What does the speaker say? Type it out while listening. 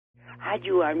Hi,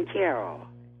 I'm Carol.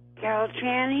 Carol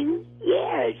Channing?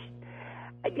 Yes.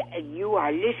 You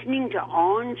are listening to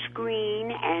On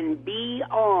Screen and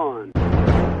Beyond.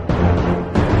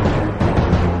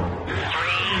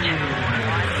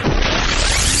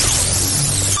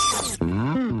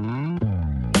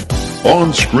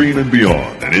 On Screen and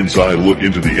Beyond, an inside look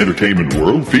into the entertainment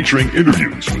world featuring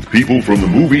interviews with people from the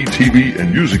movie, TV,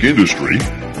 and music industry,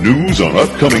 news on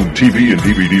upcoming TV and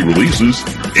DVD releases,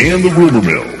 and the rumor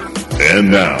mill.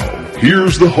 And now,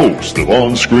 here's the host of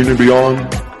On Screen and Beyond,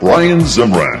 Brian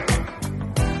Zemrak.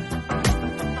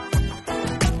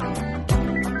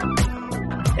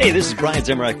 Hey, this is Brian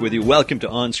Zemrak with you. Welcome to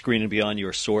On Screen and Beyond,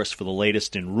 your source for the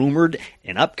latest in rumored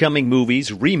and upcoming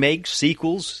movies, remakes,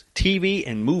 sequels, TV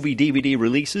and movie DVD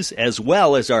releases, as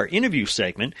well as our interview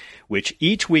segment, which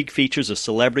each week features a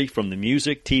celebrity from the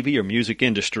music, TV, or music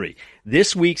industry.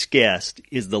 This week's guest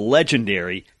is the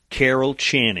legendary Carol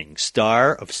Channing,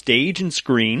 star of stage and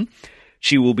screen.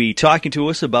 She will be talking to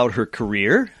us about her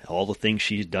career, all the things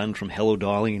she's done from Hello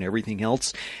Dolly and everything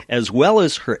else, as well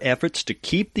as her efforts to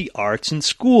keep the arts in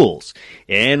schools.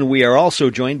 And we are also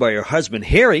joined by her husband,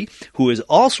 Harry, who is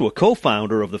also a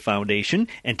co-founder of the foundation,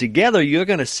 and together you're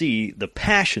going to see the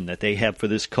passion that they have for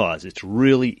this cause. It's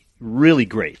really, really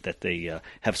great that they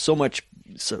have so much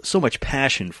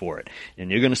passion for it,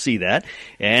 and you're going to see that.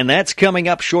 And that's coming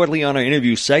up shortly on our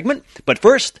interview segment. But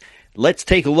first, let's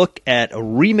take a look at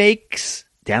remakes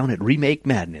down at Remake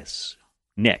Madness.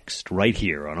 Next, right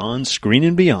here on Screen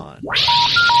and Beyond.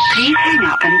 Please hang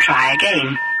up and try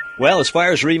again. Well, as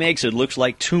far as remakes, it looks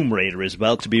like Tomb Raider is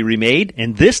about to be remade,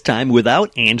 and this time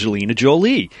without Angelina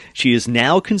Jolie. She is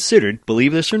now considered,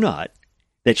 believe this or not,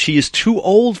 that she is too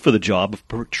old for the job of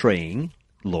portraying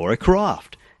Lara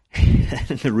Croft.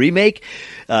 The remake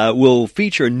will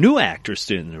feature a new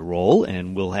actress in the role,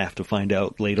 and we'll have to find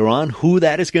out later on who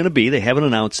that is going to be. They haven't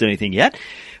announced anything yet,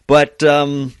 but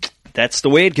that's the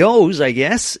way it goes, I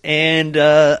guess. And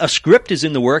a script is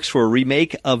in the works for a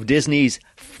remake of Disney's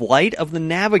Flight of the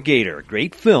Navigator. A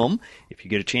great film. If you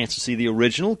get a chance to see the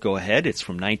original, go ahead. It's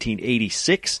from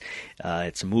 1986.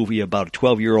 It's a movie about a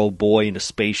 12-year-old boy in a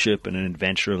spaceship and an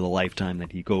adventure of a lifetime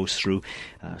that he goes through.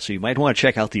 So you might want to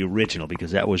check out the original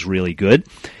because that was really good.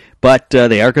 But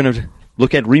they are going to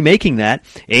look at remaking that.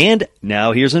 And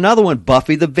now here's another one.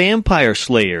 Buffy the Vampire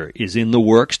Slayer is in the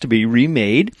works to be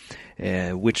remade,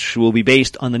 which will be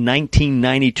based on the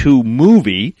 1992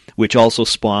 movie, which also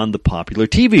spawned the popular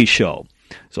TV show.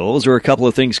 So those are a couple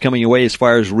of things coming your way as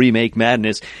far as Remake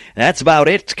Madness. That's about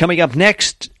it. Coming up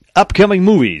next, upcoming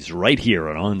movies right here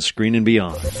on Screen and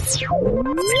Beyond.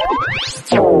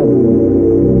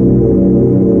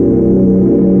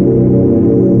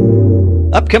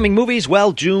 Upcoming movies,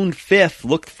 well, June 5th,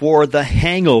 look for The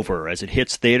Hangover as it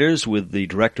hits theaters with the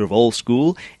director of Old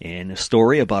School and a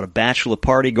story about a bachelor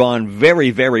party gone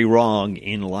very, very wrong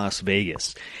in Las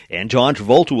Vegas. And John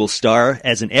Travolta will star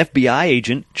as an FBI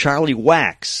agent, Charlie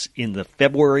Wax, in the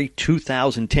February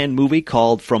 2010 movie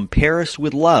called From Paris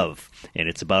with Love. And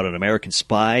it's about an American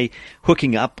spy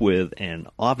hooking up with an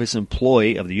office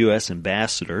employee of the U.S.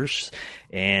 ambassadors,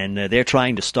 and they're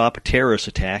trying to stop a terrorist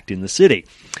attack in the city.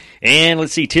 And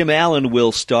let's see, Tim Allen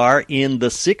will star in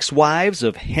The Six Wives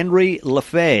of Henry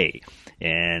LaFay.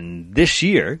 And this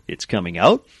year, it's coming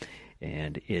out.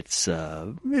 And it's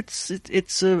about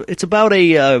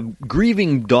a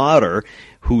grieving daughter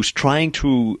who's trying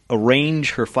to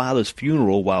arrange her father's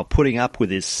funeral while putting up with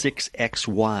his 6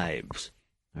 ex-wives.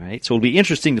 All right, so it'll be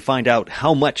interesting to find out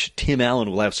how much Tim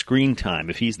Allen will have screen time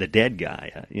if he's the dead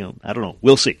guy. I don't know.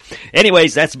 We'll see.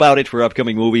 Anyways, that's about it for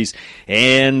upcoming movies.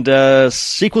 And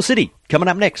Sequel City coming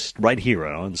up next, right here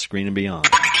on Screen and Beyond.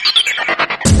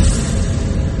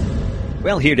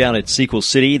 Well, here down at Sequel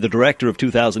City, the director of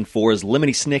 2004's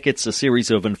Lemony Snicket's A Series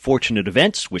of Unfortunate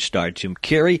Events, which starred Jim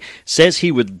Carrey, says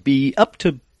he would be up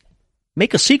to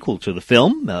make a sequel to the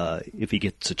film if he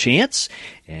gets a chance.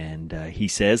 And he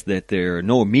says that there are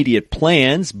no immediate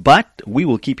plans, but we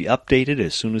will keep you updated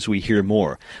as soon as we hear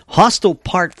more. Hostel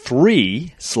Part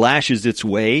 3 slashes its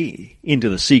way into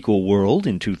the sequel world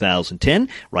in 2010.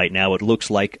 Right now it looks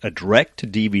like a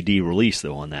direct-to-DVD release,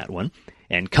 though, on that one.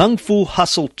 And Kung Fu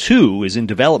Hustle 2 is in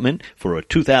development for a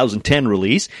 2010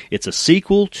 release. It's a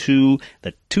sequel to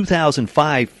the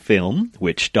 2005 film,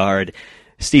 which starred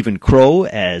Stephen Crow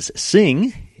as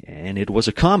Sing, and it was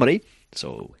a comedy,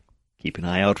 so keep an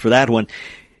eye out for that one.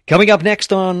 Coming up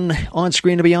next on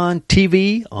Screen and Beyond,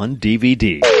 TV on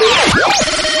DVD.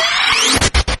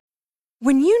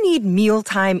 When you need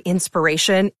mealtime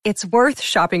inspiration, it's worth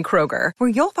shopping Kroger, where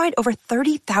you'll find over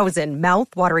 30,000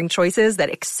 mouth-watering choices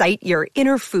that excite your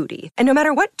inner foodie. And no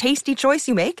matter what tasty choice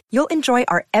you make, you'll enjoy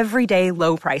our everyday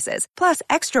low prices, plus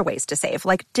extra ways to save,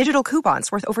 like digital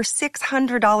coupons worth over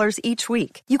 $600 each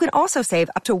week. You can also save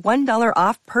up to $1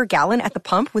 off per gallon at the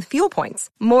pump with fuel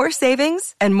points. More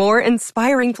savings and more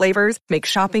inspiring flavors make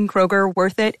shopping Kroger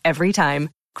worth it every time.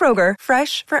 Kroger,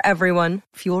 fresh for everyone.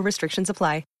 Fuel restrictions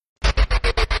apply.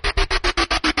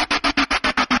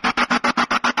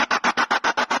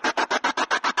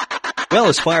 Well,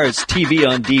 as far as TV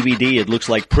on DVD, it looks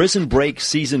like Prison Break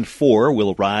Season 4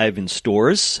 will arrive in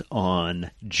stores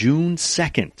on June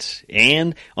 2nd.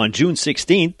 And on June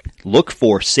 16th, look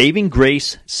for Saving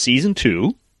Grace Season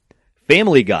 2,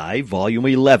 Family Guy Volume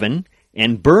 11,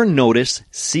 and Burn Notice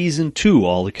Season 2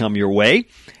 all to come your way.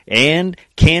 And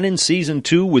Canon Season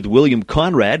 2 with William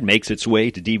Conrad makes its way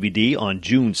to DVD on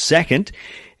June 2nd.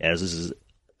 As is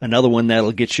another one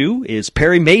that'll get you is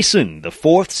Perry Mason, the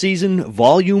 4th season,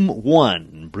 Volume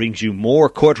 1. Brings you more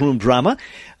courtroom drama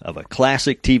of a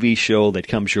classic TV show that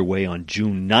comes your way on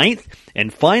June 9th.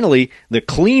 And finally, The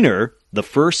Cleaner, the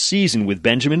 1st season with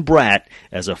Benjamin Bratt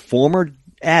as a former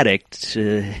addict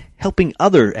helping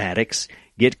other addicts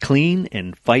get clean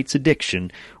and fights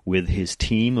addiction with his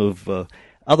team of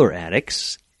other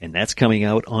addicts. And that's coming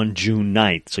out on June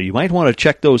 9th. So you might want to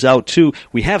check those out, too.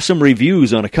 We have some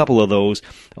reviews on a couple of those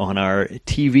on our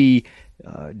TV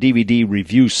DVD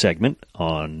review segment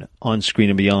on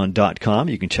onscreenandbeyond.com.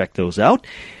 You can check those out.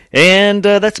 And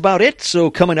that's about it.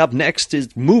 So coming up next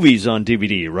is movies on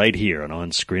DVD right here on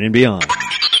On Screen and Beyond.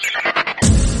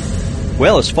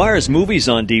 Well, as far as movies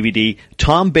on DVD,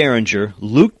 Tom Berenger,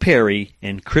 Luke Perry,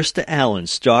 and Krista Allen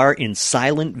star in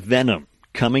Silent Venom,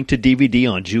 coming to DVD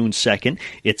on June 2nd.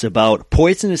 It's about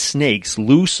poisonous snakes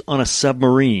loose on a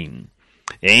submarine.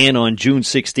 And on June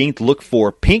 16th, look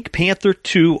for Pink Panther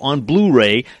 2 on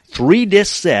Blu-ray,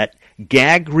 3-disc set,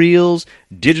 gag reels,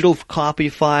 digital copy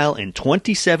file, and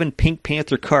 27 Pink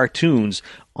Panther cartoons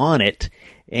on it.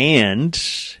 And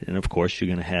of course,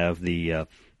 you're going to have the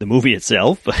movie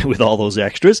itself with all those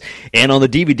extras. And on the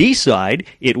DVD side,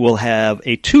 it will have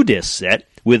a 2-disc set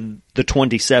with the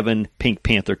 27 Pink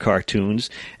Panther cartoons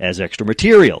as extra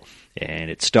material. And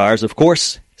it stars, of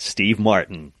course, Steve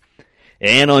Martin.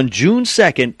 And on June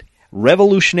 2nd,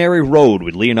 Revolutionary Road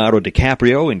with Leonardo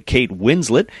DiCaprio and Kate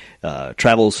Winslet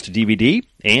travels to DVD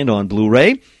and on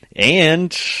Blu-ray.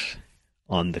 And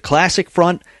on the classic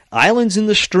front, Islands in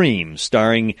the Stream,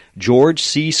 starring George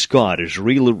C. Scott, is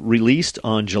released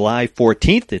on July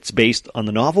 14th. It's based on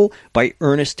the novel by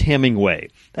Ernest Hemingway.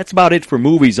 That's about it for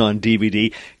movies on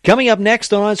DVD. Coming up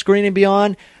next on Screen and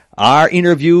Beyond, our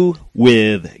interview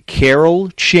with Carol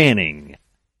Channing,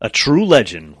 a true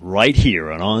legend, right here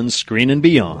on Screen and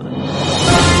Beyond.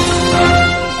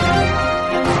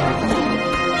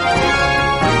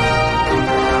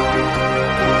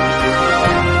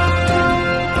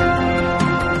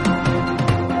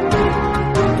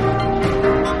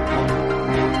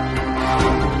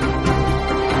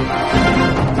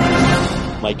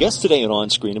 My guest today on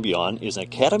Screen and Beyond is an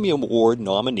Academy Award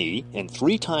nominee and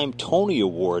 3-time Tony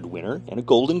Award winner and a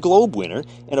Golden Globe winner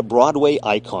and a Broadway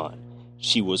icon.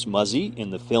 She was Muzzy in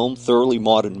the film Thoroughly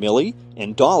Modern Millie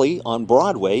and Dolly on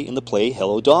Broadway in the play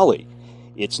Hello, Dolly.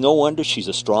 It's no wonder she's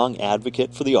a strong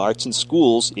advocate for the arts in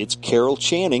schools. It's Carol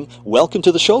Channing. Welcome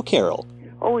to the show, Carol.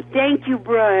 Oh, thank you,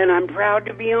 Brian. I'm proud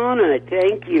to be on it.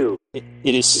 Thank you. It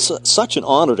is such an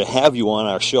honor to have you on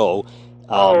our show.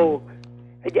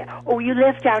 You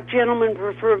left out Gentlemen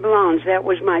Prefer Blondes. That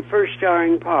was my first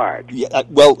starring part. Yeah,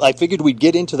 well, I figured we'd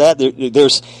get into that.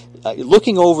 There's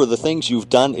looking over the things you've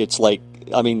done, it's like,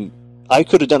 I mean, I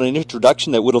could have done an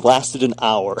introduction that would have lasted an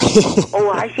hour.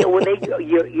 Oh, I see. Well,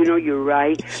 you're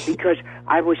right, because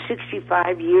I was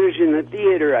 65 years in the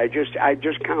theater. I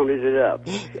just counted it up.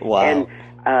 Wow. And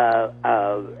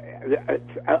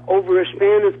over a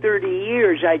span of 30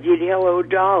 years, I did Hello,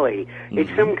 Dolly. Mm-hmm. It's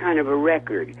some kind of a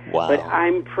record. Wow. But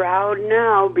I'm proud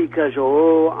now because,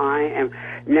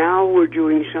 now we're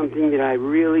doing something that I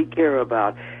really care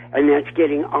about, and that's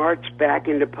getting arts back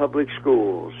into public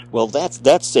schools. Well,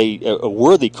 that's a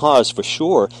worthy cause for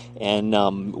sure. And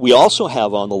we also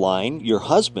have on the line your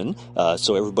husband,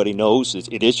 so everybody knows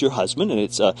it is your husband, and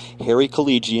it's Harry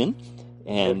Collegian.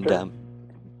 And yes,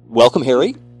 welcome,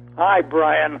 Harry. Hi,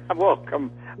 Brian.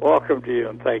 Welcome to you,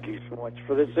 and thank you so much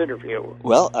for this interview.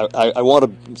 Well, I want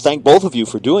to thank both of you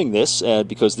for doing this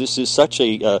because this is such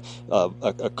a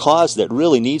cause that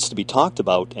really needs to be talked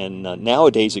about, and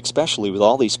nowadays, especially with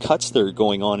all these cuts that are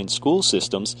going on in school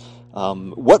systems.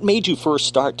 What made you first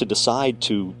start to decide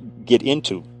to get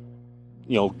into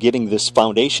getting this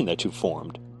foundation that you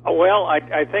formed? Well,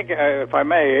 I think if I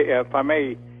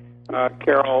may,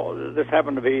 Carol, this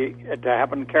happened to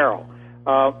happen to Carol.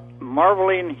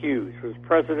 Marveline Hughes was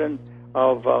president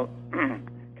of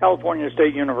California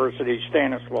State University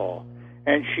Stanislaus,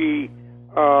 and she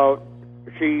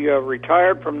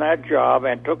retired from that job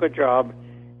and took a job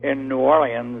in New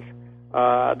Orleans,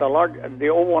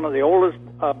 one of the oldest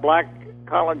black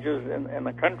colleges in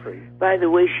the country. By the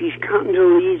way, she's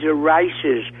Condoleezza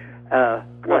Rice's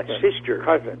sister?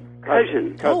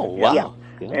 Cousin. Oh, wow. Yeah.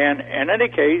 Yeah. And in any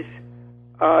case,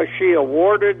 she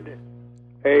awarded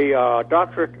an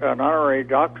honorary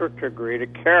doctorate degree to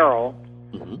Carol,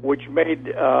 which made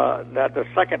that the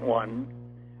second one,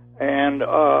 and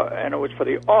it was for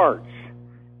the arts,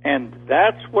 and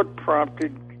that's what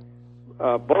prompted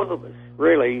both of us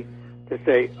really to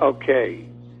say, okay,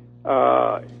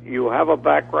 you have a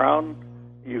background,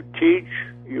 you teach,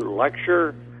 you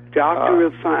lecture, Doctor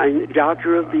of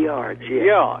the Arts. Yeah.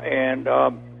 Yeah, and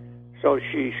so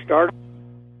she started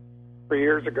 3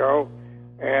 years ago,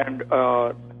 and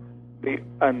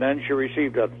then she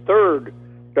received a third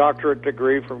doctorate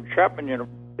degree from Chapman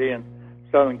University in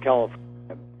Southern California,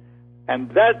 and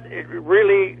that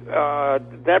really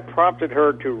that prompted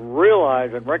her to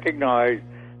realize and recognize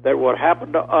that what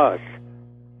happened to us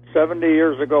 70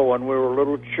 years ago when we were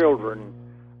little children,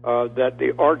 that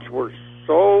the arts were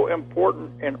so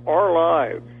important in our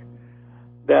lives,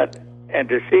 and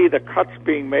to see the cuts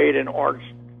being made in arts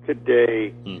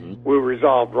today, we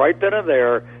resolved right then and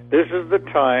there, this is the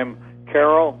time,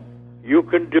 Carol, you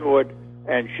can do it,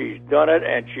 and she's done it,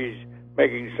 and she's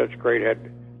making such great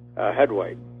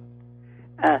headway.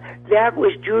 That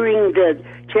was during the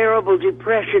terrible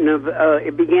depression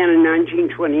it began in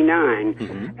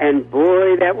 1929, and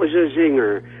boy, that was a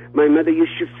zinger. My mother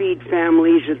used to feed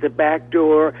families at the back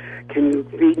door, can you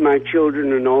feed my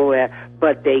children and all that,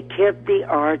 but they kept the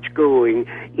arts going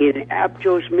in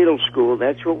Aptos Middle School.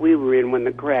 That's what we were in when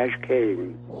the crash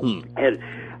came. And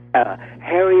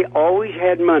Harry always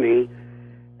had money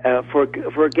for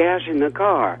gas in the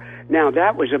car. Now,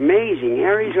 that was amazing.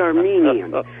 Harry's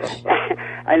Armenian.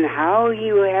 And how he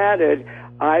had it,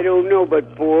 I don't know,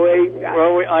 but boy...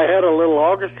 Well, I had a little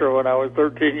orchestra when I was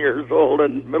 13 years old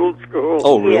in middle school.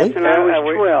 Oh, really? Yes, and I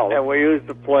was 12. And we used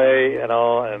to play,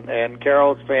 and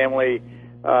Carol's family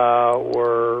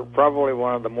were probably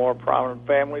one of the more prominent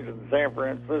families in San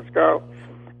Francisco,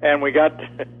 and we got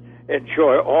to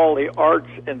enjoy all the arts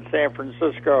in San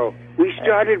Francisco. We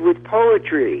started with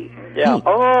poetry. Yeah.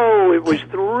 Oh, it was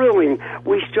thrilling.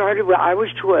 I was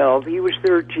 12, he was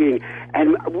 13,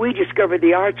 and we discovered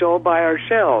the arts all by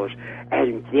ourselves.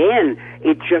 And then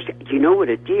it just, you know what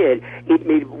it did? It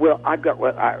made,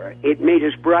 it made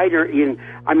us brighter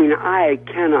I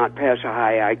cannot pass a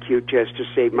high IQ test to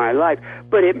save my life,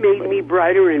 but it made me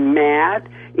brighter in math,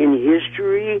 in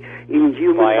history, in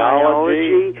human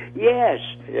biology. Yes.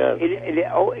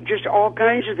 Just all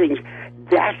kinds of things.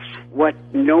 That's what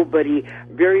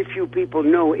very few people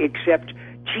know except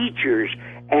teachers.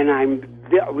 And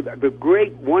the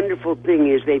great, wonderful thing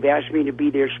is they've asked me to be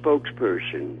their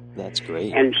spokesperson. That's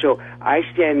great. And so I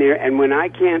stand there, and when I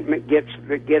can't get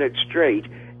it straight,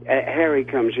 Harry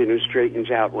comes in and straightens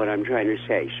out what I'm trying to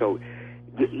say. So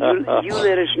you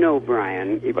let us know,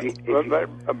 Brian.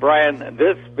 Brian,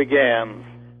 this began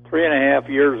 3.5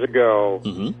 years ago,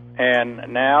 and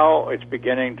now it's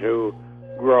beginning to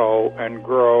grow in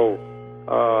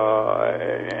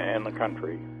the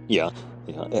country. Yeah.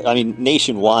 I mean,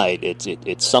 nationwide,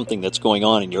 it's something that's going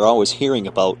on, and you're always hearing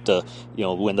about,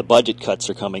 when the budget cuts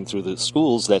are coming through the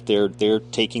schools, that they're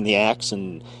taking the axe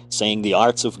and saying the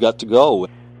arts have got to go.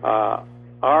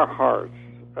 Our hearts,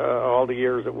 all the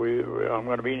years that I'm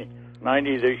going to be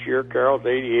 90 this year. Carol's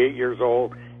 88 years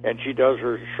old, and she does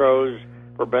her shows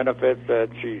for benefits that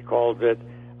she calls it.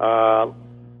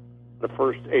 The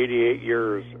first 88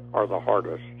 years are the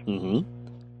hardest.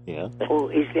 Yeah. Oh,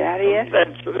 is that it?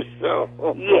 That's the show.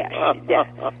 Yes.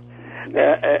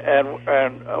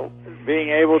 And being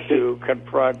able to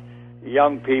confront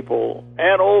young people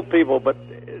and old people, but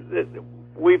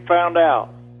we found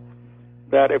out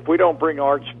that if we don't bring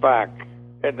arts back,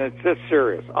 and it's just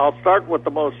serious. I'll start with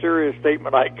the most serious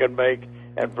statement I can make,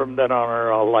 and from then on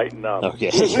I'll lighten up. Okay.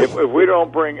 if we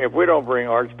don't bring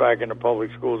arts back into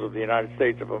public schools of the United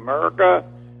States of America,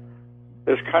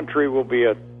 this country will be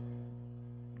a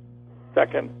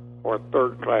second or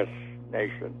third class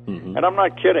nation. And I'm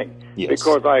not kidding,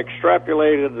 because I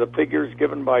extrapolated the figures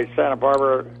given by Santa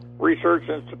Barbara Research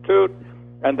Institute,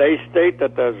 and they state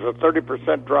that there's a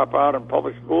 30% dropout in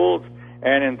public schools,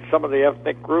 and in some of the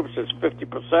ethnic groups it's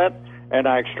 50%, and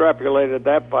I extrapolated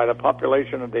that by the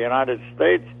population of the United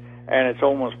States, and it's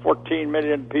almost 14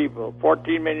 million people,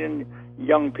 14 million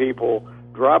young people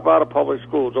drop out of public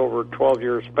schools over a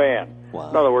 12-year span. Wow.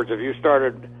 In other words, if you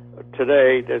started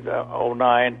today,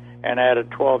 09, and added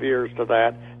 12 years to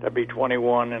that, that'd be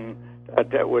 21, and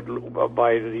that would,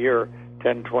 by the year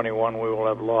 1021, we will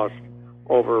have lost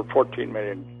over 14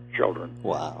 million children.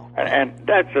 Wow. And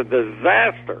that's a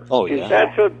disaster. Oh, yeah.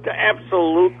 That's an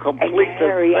absolute, complete And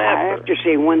Harry, disaster. I have to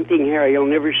say one thing, Harry, you'll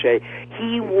never say.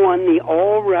 He won the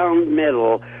all-round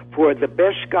medal for the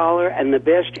best scholar and the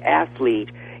best athlete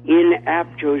in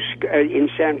Aptos, in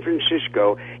San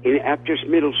Francisco, in Aptos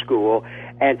Middle School,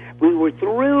 and we were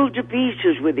thrilled to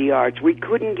pieces with the arts. We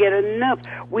couldn't get enough.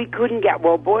 We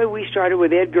we started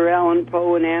with Edgar Allan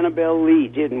Poe and Annabelle Lee,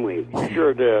 didn't we?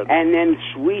 Sure did. And then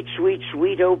Sweet, Sweet,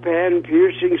 Sweet, O Pan,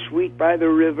 Piercing Sweet by the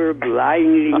River,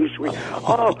 Blinding Sweet.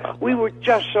 Oh, we were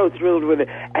just so thrilled with it.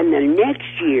 And the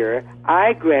next year,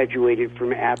 I graduated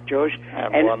from Aptos,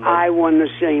 and I won the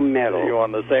same medal. You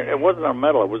won the same. It wasn't a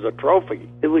medal. It was a trophy.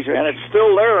 It was and it's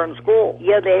still there in school.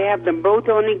 Yeah, they have them both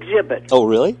on exhibit. Oh,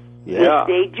 really? Yeah.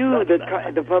 They do.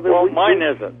 The public. Well, mine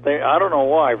isn't. I don't know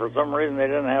why. For some reason, they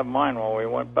didn't have mine when we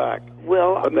went back.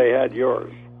 Well, but they had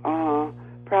yours.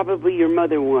 Probably your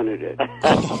mother wanted it.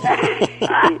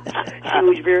 She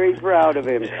was very proud of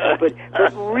him. But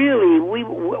really,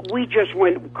 we just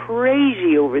went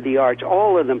crazy over the arts,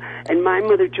 all of them. And my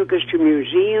mother took us to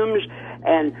museums,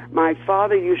 and my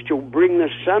father used to bring the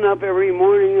sun up every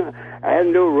morning,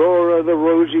 and Aurora, the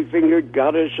rosy-fingered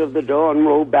goddess of the dawn,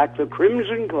 rolled back the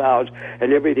crimson clouds,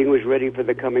 and everything was ready for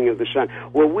the coming of the sun.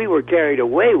 Well, we were carried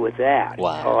away with that.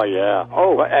 Wow. Oh, yeah.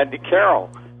 Oh, and Carol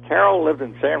lived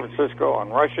in San Francisco on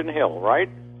Russian Hill, right?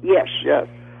 Yes. Yes.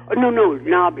 No,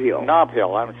 Nob Hill. Nob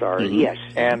Hill, I'm sorry. Mm-hmm. Yes.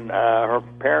 And her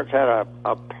parents had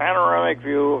a panoramic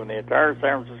view of the entire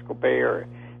San Francisco Bay Area.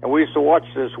 And we used to watch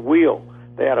this wheel.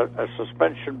 They had a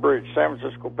suspension bridge. San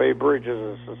Francisco Bay Bridge is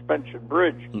a suspension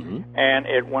bridge. Mm-hmm. And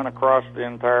it went across the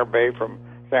entire bay from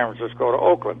San Francisco to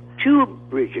Oakland. Two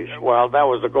bridges. Well, that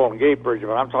was the Golden Gate Bridge,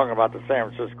 but I'm talking about the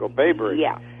San Francisco Bay Bridge.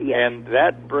 Yeah. And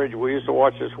that bridge, we used to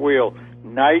watch this wheel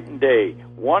night and day,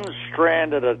 one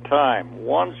strand at a time,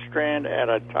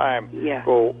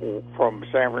 go from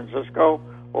San Francisco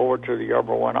over to the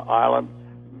Yerba Buena Island,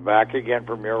 back again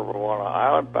from Yerba Buena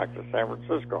Island, back to San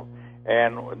Francisco.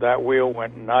 And that wheel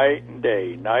went night and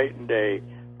day,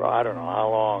 for I don't know how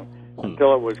long,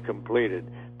 until it was completed.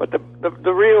 But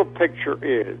the real picture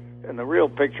is, and the real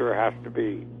picture has to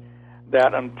be,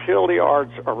 that until the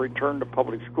arts are returned to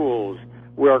public schools,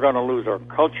 we are going to lose our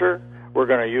culture. We're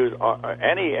going to use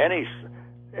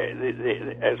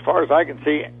as far as I can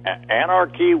see,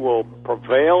 anarchy will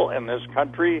prevail in this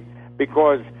country,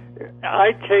 because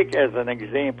I take as an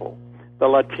example the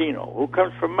Latino who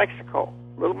comes from Mexico,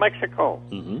 little Mexico.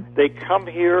 Mm-hmm. They come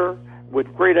here with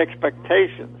great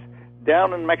expectations.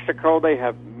 Down in Mexico, they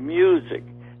have music,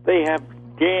 they have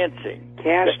dancing,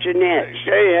 castanets,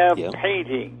 they have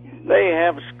painting, they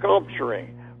have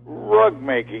sculpturing, rug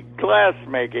making, glass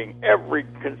making, every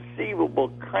conceivable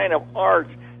kind of art.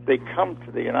 They come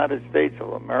to the United States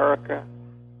of America,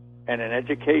 and in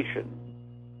education,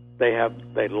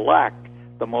 they lack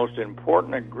the most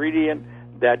important ingredient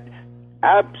that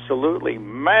absolutely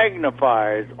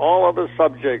magnifies all of the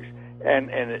subjects and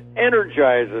it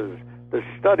energizes the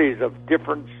studies of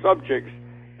different subjects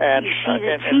and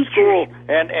school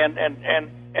and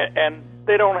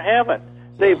they don't have it.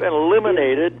 They've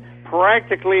eliminated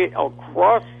practically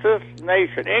across this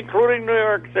nation, including New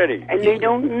York City. And they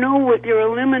don't know what they're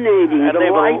eliminating,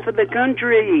 the life of the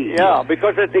country. Yeah,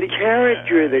 because it's the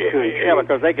character of the country. Yeah,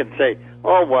 because they can say,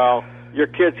 oh, well, your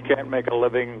kids can't make a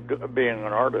living being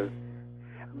an artist.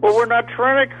 Well, we're not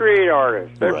trying to create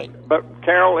artists. Right. But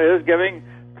Carol is giving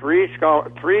it's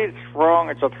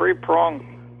a three-pronged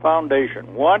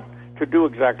foundation. One, to do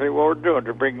exactly what we're doing,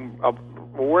 to bring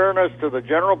awareness to the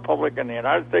general public in the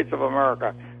United States of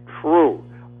America. True,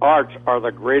 arts are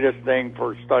the greatest thing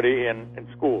for study in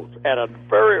schools at a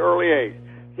very early age.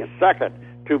 Second,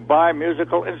 to buy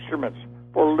musical instruments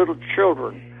for little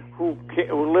children who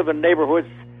live in neighborhoods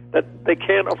that they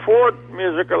can't afford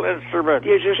musical instruments.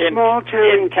 There's a small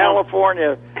town in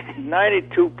California,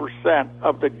 92%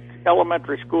 of the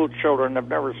elementary school children have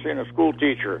never seen a school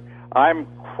teacher. I'm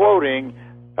quoting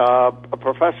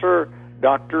Professor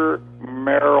Dr.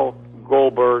 Merrill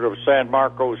Goldberg of San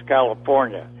Marcos,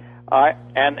 California.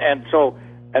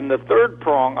 And the third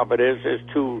prong of it is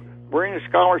to bring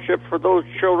scholarship for those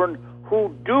children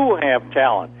who do have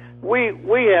talent.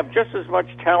 We have just as much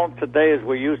talent today as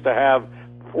we used to have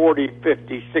 40,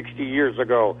 50, 60 years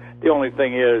ago. The only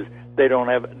thing is they don't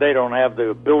have the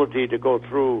ability to go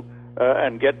through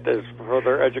and get this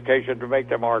further education to make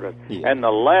them artists. Yeah. And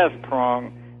the last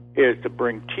prong is to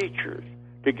bring teachers,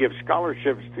 to give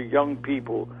scholarships to young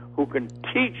people who can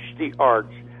teach the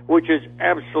arts, which is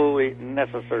absolutely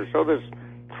necessary. So there's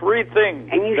three things.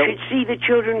 And you should see the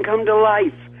children come to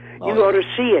life. You ought to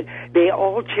see it. They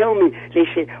all tell me, they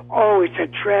say, oh, it's a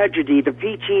tragedy. The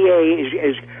PTA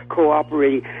is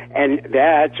cooperating, and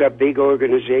that's a big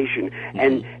organization. Mm-hmm.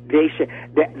 And they say,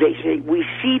 we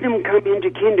see them come into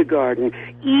kindergarten,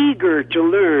 eager to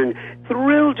learn,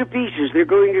 thrilled to pieces. They're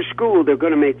going to school, they're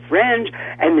going to make friends,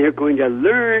 and they're going to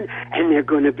learn, and they're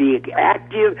going to be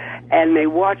active, and they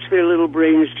watch their little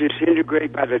brains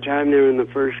disintegrate by the time they're in the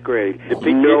first grade.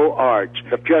 No arts,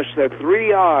 just the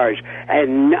 3 R's,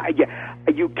 and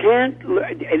you can't.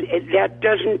 That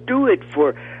doesn't do it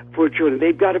for children.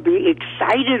 They've got to be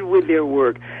excited with their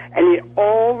work, and it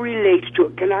all relates to.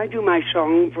 Can I do my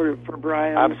song for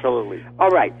Brian? Absolutely. All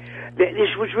right.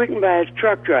 This was written by a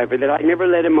truck driver that I never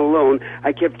let him alone.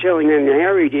 I kept telling him, and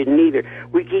Harry didn't either.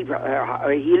 We keep.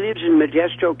 He lives in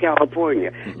Modesto,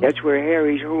 California. Mm-hmm. That's where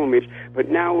Harry's home is. But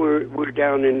now we're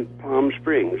down in Palm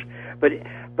Springs. But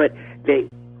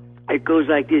it goes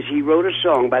like this. He wrote a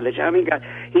song. By the time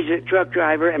he's a truck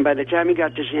driver, and by the time he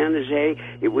got to San Jose,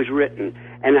 it was written.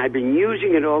 And I've been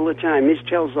using it all the time. This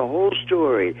tells the whole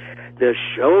story. The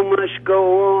show must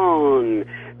go on.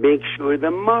 Make sure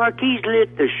the marquee's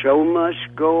lit. The show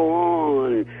must go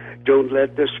on. Don't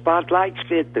let the spotlights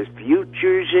fit. The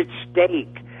future's at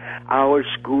stake. Our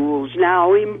schools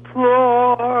now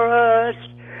implore us.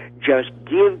 Just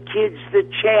give kids the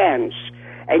chance,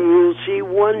 and you'll see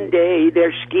one day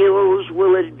their skills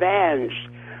will advance.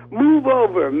 Move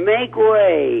over, make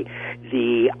way.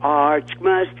 The arts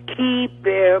must keep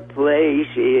their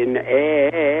place in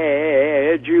education.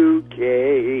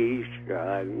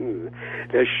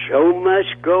 The show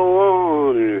must go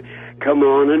on. Come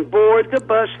on and board the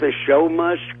bus. The show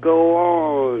must go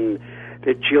on.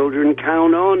 The children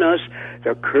count on us.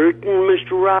 The curtain must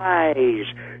rise.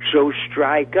 So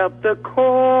strike up the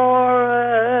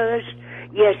chorus.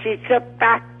 Yes, it's a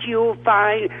fact you'll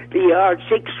find. The arts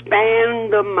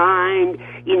expand the mind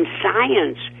in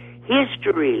science,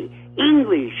 history,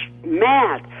 English,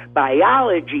 math,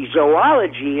 biology,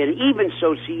 zoology, and even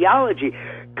sociology.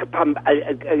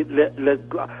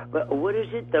 What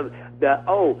is it?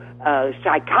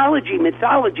 Psychology,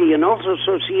 mythology, and also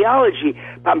sociology.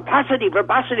 Pomposity,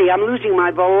 verbosity. I'm losing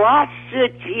my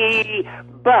velocity,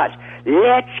 but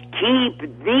let's keep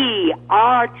the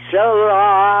arts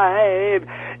alive.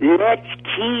 Let's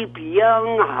keep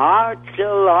young hearts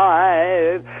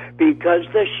alive, because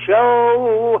the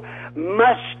show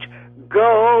must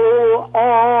go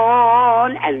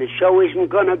on, and the show isn't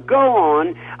going to go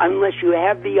on unless you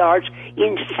have the arts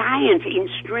in science, in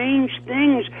strange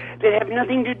things that have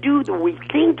nothing to do, that we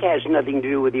think has nothing to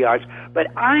do with the arts. But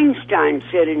Einstein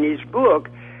said in his book,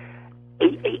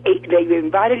 they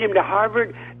invited him to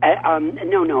Harvard.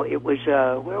 It was,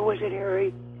 where was it,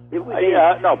 Harry? It was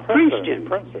Princeton.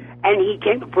 And he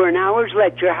came for an hour's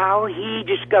lecture how he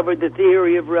discovered the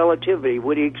theory of relativity.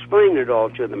 Would he explain it all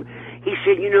to them? He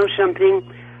said, you know something,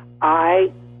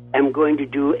 I am going to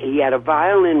do, he had a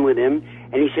violin with him,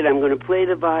 and he said, I'm going to play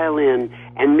the violin,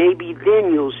 and maybe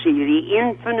then you'll see the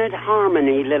infinite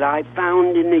harmony that I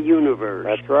found in the universe.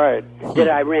 That's right. That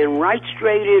I ran right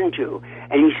straight into.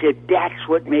 And he said, that's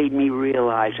what made me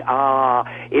realize,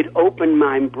 it opened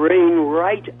my brain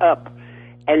right up.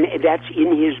 And that's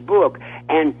in his book.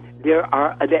 And there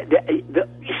are,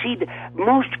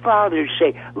 most fathers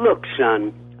say, look,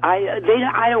 son, I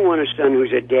don't want a son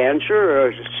who's a dancer or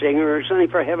a singer or something,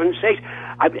 for heaven's sake.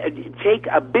 Take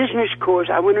a business course.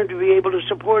 I want him to be able to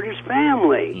support his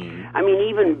family. Mm-hmm. I mean,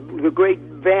 even the great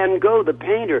Van Gogh, the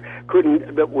painter,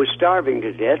 was starving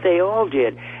to death. They all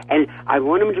did. And I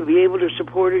want him to be able to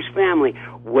support his family.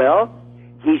 Well,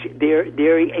 he's there.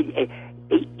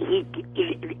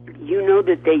 You know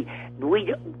that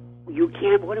you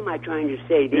can't. What am I trying to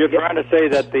say? You're trying to say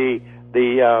that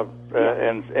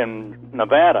in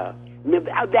Nevada.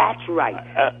 That's right.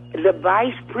 The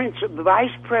vice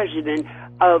president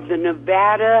of the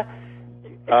Nevada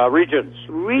Regents.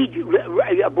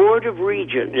 Board of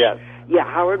Regents. Yes. Yeah,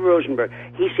 Howard Rosenberg.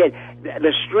 He said,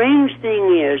 the strange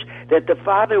thing is that the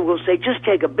father will say, just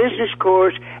take a business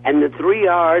course and the 3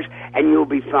 R's and you'll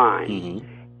be fine. Mm-hmm.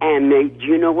 And do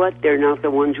you know what? They're not the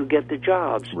ones who get the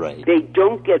jobs. Right. They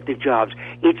don't get the jobs.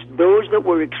 It's those that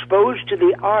were exposed to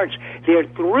the arts. They're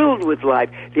thrilled with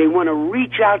life. They want to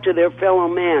reach out to their fellow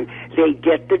man. They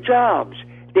get the jobs.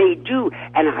 They do.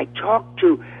 And I talk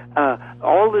to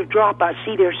all the dropouts.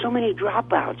 See, there's so many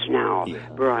dropouts now,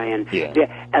 Brian. Yeah.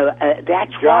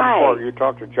 That's Job why. Corps. You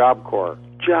talk to Job Corps.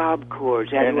 Job Corps.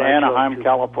 In Anaheim,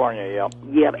 California, yep.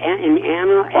 Yep, in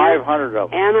 500 of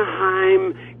them.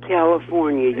 Anaheim,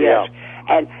 California, yes. Yeah.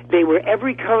 And they were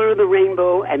every color of the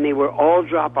rainbow, and they were all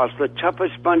dropouts, the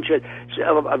toughest bunch of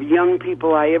young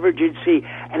people I ever did see.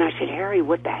 And I said, Harry,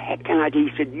 what the heck can I do?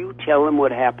 He said, you tell them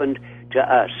what happened to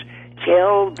us.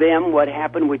 Tell them what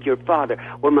happened with your father.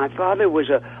 Well, my father was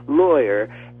a lawyer,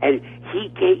 and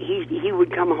he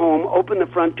would come home, open the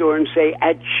front door, and say,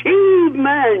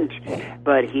 achievement!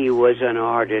 But he was an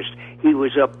artist. He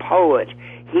was a poet.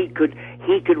 He could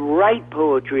write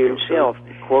poetry himself.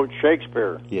 Quote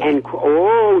Shakespeare. Yeah. And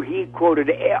he quoted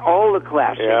all the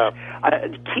classics. Yeah.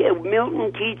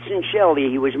 Milton, Keats, and Shelley.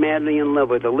 He was madly in love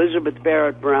with Elizabeth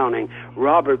Barrett Browning,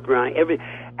 Robert Browning.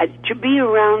 To be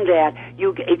around that,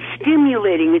 it's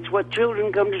stimulating. It's what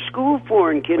children come to school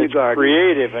for in kindergarten. It's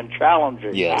creative and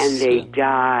challenging. Yes. And they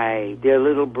die. Their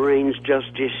little brains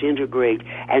just disintegrate.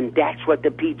 And that's what the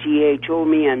PTA told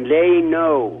me, and they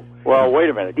know. Well, wait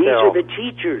a minute, These Carol. are the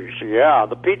teachers. Yeah,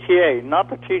 the PTA, not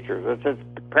the teachers. It's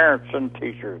Parents and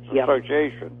Teachers Yep.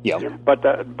 Association. Yep. But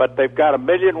they've got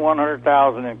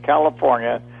 1,100,000 in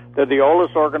California. They're the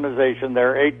oldest organization.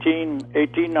 They're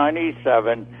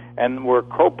 1897, and we're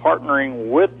co-partnering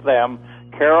with them.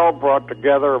 Carol brought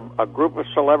together a group of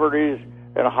celebrities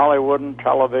in Hollywood and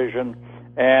television,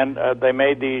 and they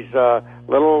made these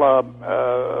little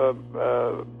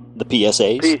The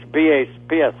PSAs?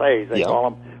 PSAs, they call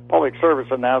them, public service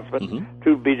announcements,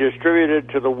 to be distributed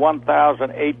to the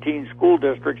 1,018 school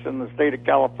districts in the state of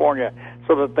California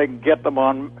so that they can get them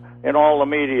in all the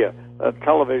media,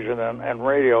 television and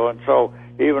radio. And so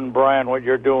even, Brian, what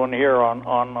you're doing here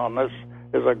on this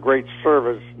is a great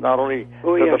service, not only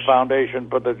to the foundation,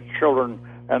 but the children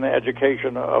and the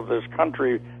education of this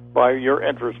country by your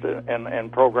interest in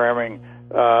programming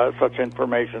such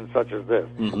information such as this.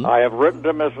 I have written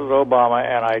to Mrs. Obama,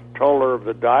 and I told her of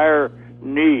the dire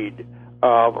need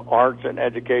of arts and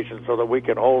education so that we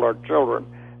can hold our children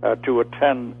to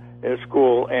attend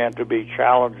school and to be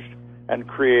challenged and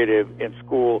creative in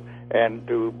school and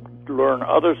to learn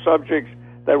other subjects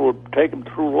that will take them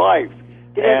through life.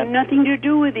 It has nothing to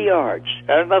do with the arts. It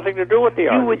has nothing to do with the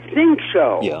arts. You would think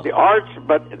so. Yeah. The arts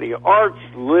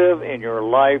live in your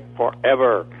life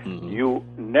forever. You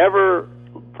never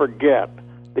forget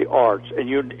the arts, and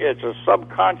it's a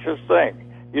subconscious thing.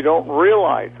 You don't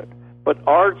realize it. But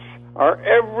arts are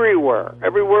everywhere.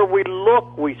 Everywhere we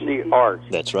look, we see arts.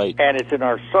 That's right. And it's in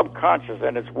our subconscious,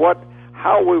 and it's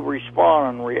how we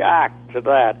respond and react to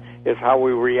that is how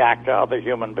we react to other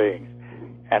human beings.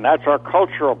 And that's our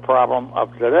cultural problem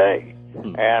of today.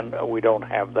 And we don't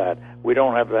have that. We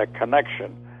don't have that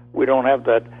connection. We don't have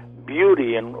that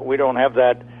beauty, and we don't have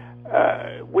that.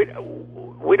 We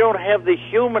don't have the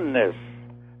humanness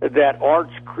that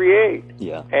arts create.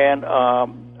 Yeah. And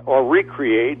or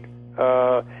recreate.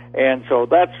 And so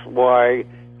that's why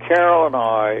Carol and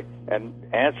I, in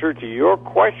answer to your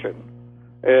question,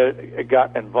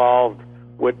 got involved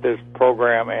with this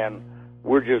program, and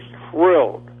we're just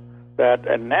thrilled that.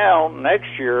 And now,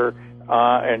 next year,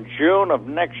 in June of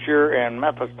next year in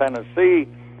Memphis, Tennessee,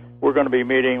 we're going to be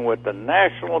meeting with the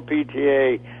National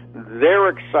PTA. They're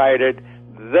excited.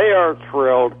 They are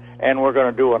thrilled, and we're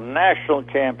going to do a national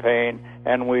campaign,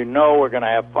 and we know we're going to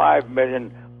have 5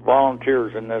 million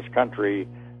volunteers in this country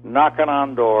knocking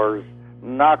on doors,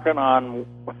 knocking on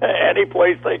any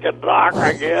place they can knock,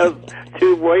 I guess,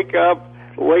 to wake up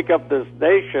this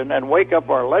nation and wake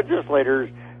up our legislators.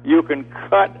 You can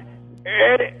cut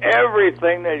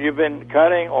everything that you've been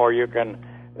cutting, or you can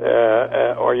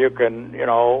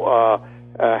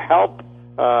help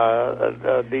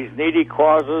these needy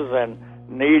causes and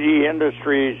needy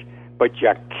industries, but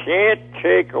you can't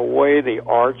take away the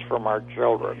arts from our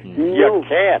children. No. You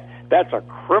can't. That's a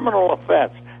criminal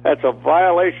offense. That's a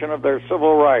violation of their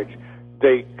civil rights.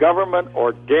 The government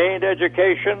ordained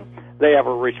education. They have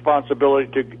a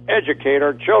responsibility to educate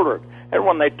our children. And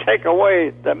when they take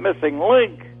away the missing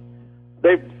link,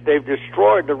 they've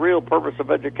destroyed the real purpose of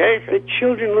education. The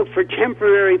children look for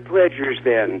temporary pleasures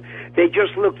then. They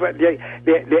just look for,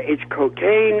 it's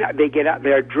cocaine, they get out,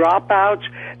 they're dropouts,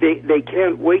 they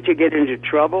can't wait to get into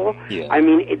trouble. Yeah. I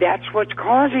mean, that's what's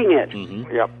causing it.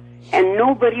 Yep. And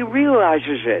nobody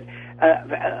realizes it.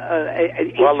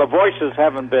 Well, the voices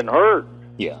haven't been heard.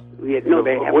 Yeah. No,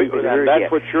 they haven't been heard That's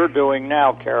yet. what you're doing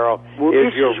now, Carol. Well,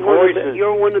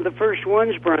 you're one of the first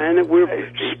ones, Brian, that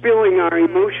we're spilling our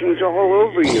emotions all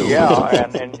over you. Yeah,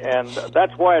 and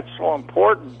that's why it's so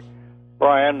important,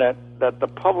 Brian, that the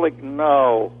public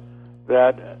know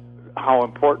that how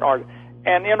important art.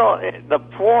 And the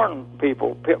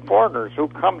foreigners who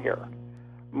come here,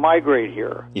 migrate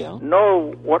here,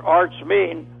 know what arts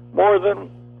mean more than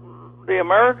the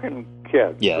American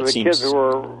kids. Yeah, it the seems... kids who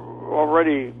were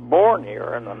already born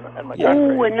here in the country.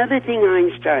 Oh, another thing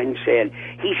Einstein said.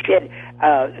 He said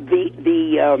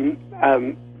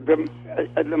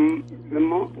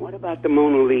what about the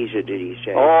Mona Lisa? Did he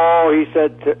say? Oh, he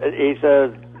said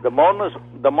the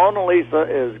Mona Lisa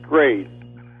is great.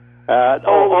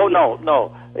 No.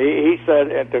 He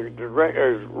said, and the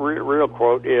real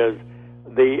quote is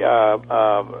the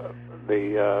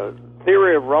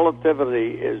theory of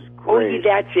relativity is great. Oh,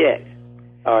 that's it.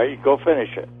 All right, go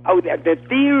finish it. Oh, the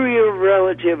theory of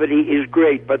relativity is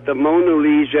great, but the Mona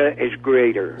Lisa is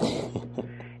greater.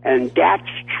 And that's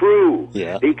true,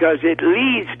 because it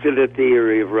leads to the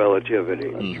theory of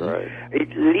relativity. That's right. It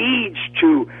leads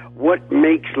to what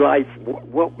makes life,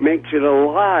 what makes it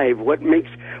alive, what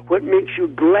makes you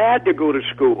glad to go to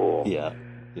school. Yeah.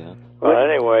 Well,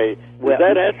 anyway, does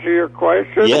that answer your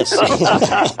question? Yes. He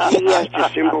asked a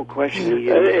simple question.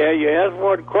 Yeah, you asked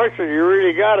one question. You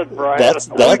really got it, Brian. That's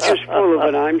We're just full of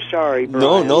it. I'm sorry,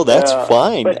 Brian. No, that's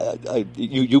fine. But,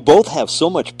 you both have so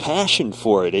much passion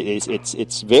for it.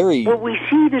 It's very... Well, we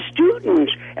see the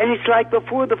students, and it's like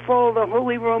before the fall of the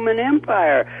Holy Roman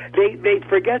Empire. They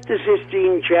forget the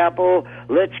Sistine Chapel.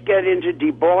 Let's get into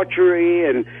debauchery,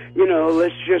 and,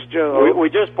 let's just... We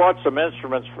just bought some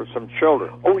instruments for some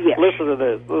children. Oh, yes. Listen to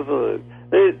this.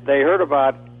 They heard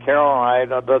about Carol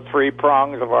and I, the three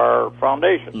prongs of our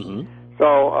foundation. Mm-hmm.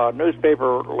 So a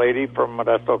newspaper lady from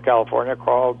Modesto, California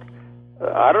called.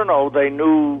 I don't know. They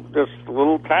knew this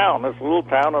little town of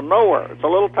nowhere. It's a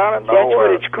little town of nowhere. That's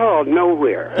what it's called,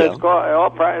 nowhere. It's called.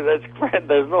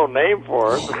 There's no name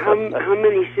for it. How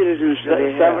many citizens do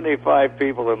they have? 75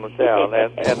 people in the town,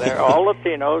 and they're all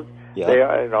Latinos. Yeah.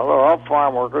 They're all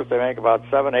farm workers. They make about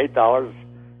 $7-8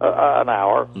 an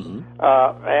hour,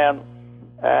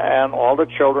 and all the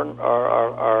children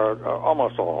are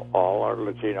almost all are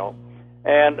Latino,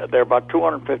 and there are about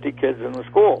 250 kids in the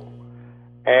school,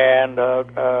 and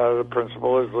the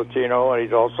principal is Latino, and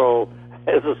he's also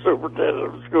is a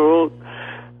superintendent of schools,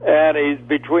 and he's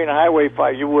between Highway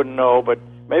 5. You wouldn't know, but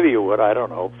maybe you would. I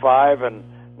don't know. 5 and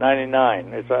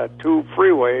 99. It's two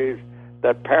freeways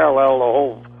that parallel the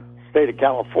whole state of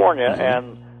California,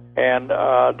 and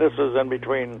this is in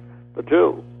between the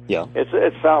two. Yeah.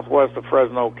 It's southwest of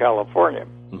Fresno, California.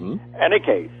 Mm-hmm. Any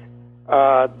case,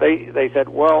 they said,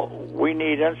 well, we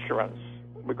need instruments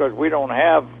because we don't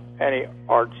have any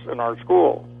arts in our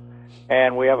school,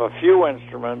 and we have a few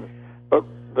instruments, but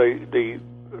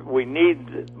we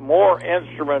need more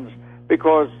instruments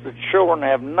because the children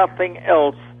have nothing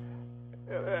else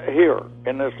here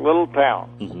in this little town.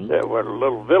 Mm-hmm. We're a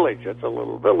little village. It's a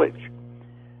little village.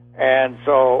 And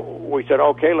so we said,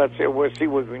 okay, we'll see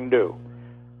what we can do.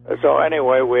 So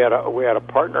anyway, we had a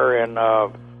partner in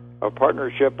a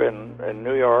partnership in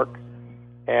New York,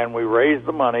 and we raised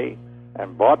the money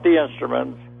and bought the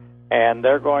instruments, and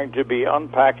they're going to be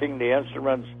unpacking the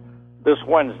instruments this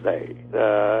Wednesday,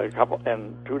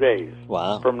 in 2 days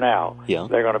from now. Yeah.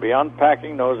 They're going to be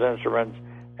unpacking those instruments,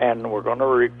 and we're going to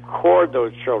record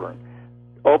those children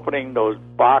opening those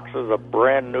boxes of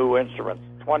brand new instruments,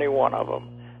 21 of them.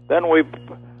 Then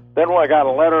I got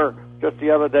a letter just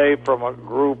the other day from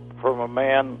a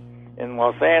man in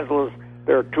Los Angeles.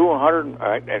 There are 200.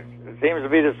 It seems to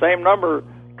be the same number,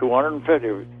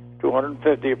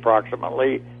 250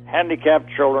 approximately, handicapped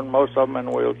children, most of them in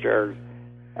wheelchairs,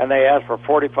 and they asked for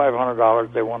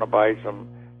 $4,500. They want to buy some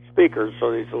speakers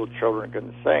so these little children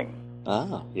can sing.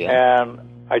 Ah, yeah. And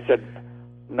I said,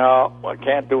 no, I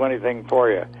can't do anything for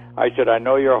you. I said, I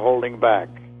know you're holding back.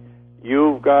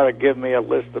 You've got to give me a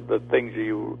list of the things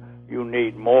you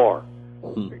need more. I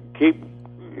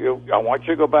want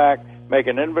you to go back, make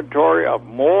an inventory of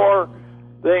more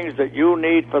things that you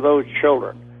need for those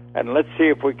children, and let's see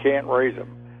if we can't raise them.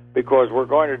 Because we're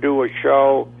going to do a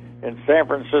show in San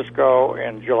Francisco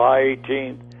in July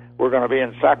 18th. We're going to be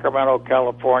in Sacramento,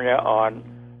 California on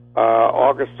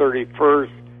August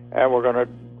 31st, and we're going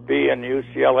to be in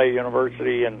UCLA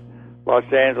University in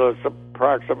Los Angeles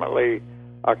approximately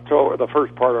the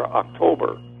first part of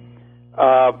October.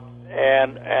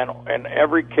 And in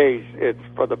every case, it's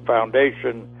for the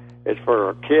foundation, it's for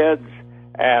our kids,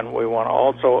 and we want to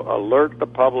also alert the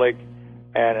public.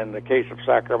 And in the case of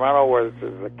Sacramento, where this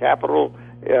is the capital,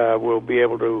 we'll be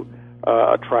able to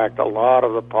attract a lot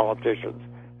of the politicians.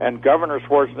 And Governor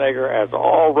Schwarzenegger has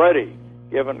already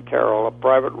given Carol a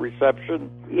private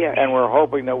reception, yes. And we're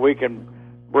hoping that we can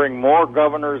bring more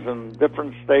governors in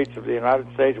different states of the United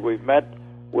States. We've met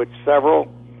with several,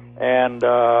 and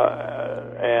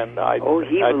I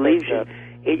believes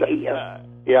think it.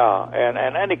 Yeah, and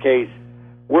in any case,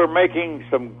 we're making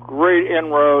some great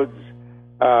inroads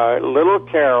little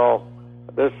Carol,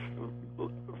 this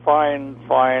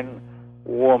fine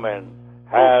woman,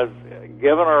 has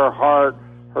given her heart,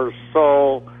 her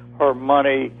soul, her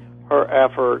money, her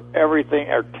effort, everything,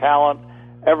 her talent,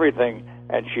 everything,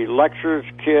 and she lectures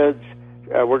kids.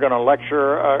 We're going to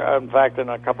lecture, in fact, in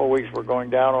a couple of weeks we're going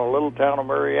down to a little town of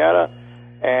Marietta,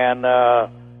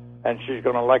 and she's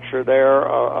going to lecture there,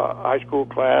 a high school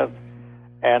class,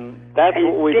 and that's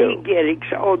what we do. They're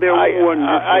wonderful.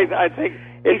 I think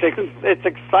it's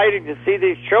exciting to see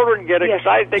these children get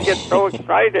excited. They get so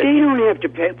excited. They don't have to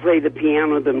play the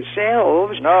piano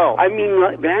themselves. No. I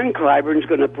mean, Van Cliburn's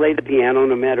going to play the piano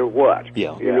no matter what.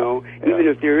 Yeah. You know, even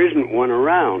if there isn't one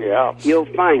around. Yeah. He'll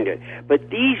find it. But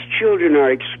these children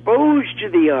are exposed to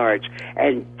the arts,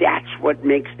 and that's what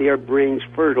makes their brains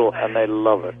fertile. And they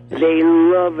love it. They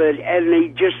love it, and they're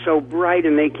just so bright,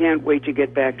 and they can't wait to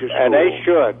get back to school. And they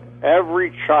should.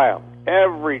 Every child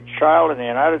in the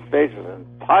United States is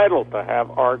entitled to have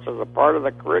arts as a part of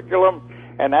the curriculum,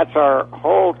 and that's our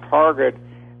whole target,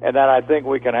 and that I think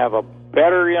we can have a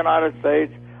better United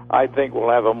States. I think we'll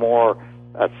have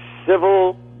a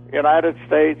civil United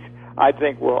States. I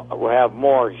think we'll have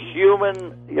more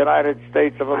human United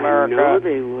States of America. I know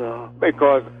they will.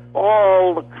 Because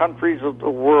all the countries of the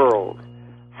world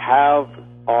have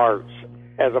arts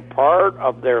as a part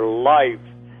of their life,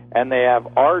 and they have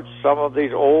arts. Some of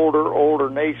these older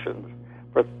nations,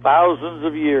 for thousands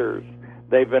of years,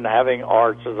 they've been having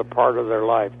arts as a part of their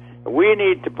life. We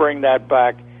need to bring that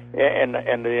back in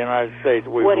the United States.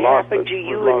 What happened to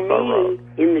you and me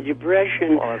in the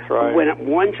Depression? Oh, that's right. When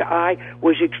once I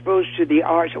was exposed to the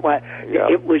arts, I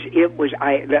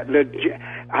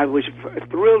was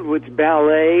thrilled with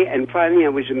ballet, and finally I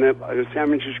was in the San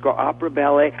Francisco Opera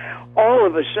Ballet. All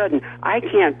of a sudden, I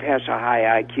can't pass a high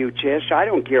IQ test. I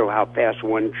don't care how fast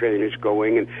one train is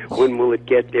going and when will it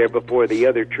get there before the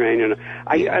other train. And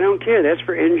I don't care. That's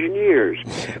for engineers.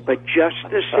 But just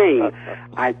the same,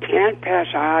 I can't pass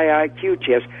a high IQ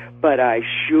test, but I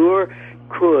sure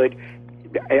could.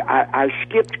 I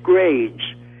skipped grades.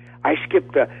 I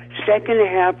skipped the second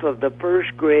half of the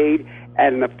first grade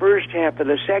and the first half of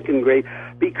the second grade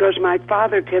because my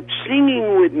father kept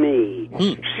singing with me,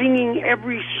 singing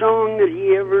every song that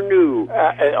he ever knew.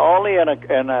 Only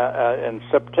in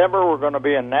September we're going to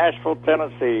be in Nashville,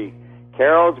 Tennessee.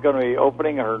 Carol's going to be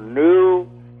opening her new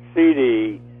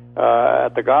CD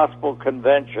at the Gospel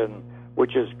Convention,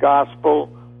 which is gospel,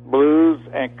 blues,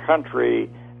 and country,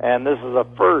 and this is a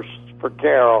first for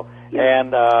Carol,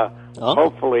 and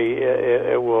hopefully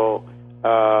it will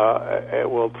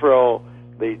thrill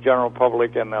the general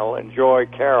public, and they'll enjoy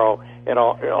Carol in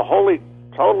a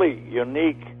totally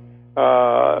unique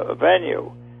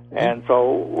venue. And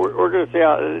so we're going to see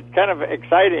how it's kind of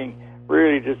exciting,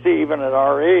 really, to see even at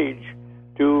our age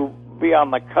to be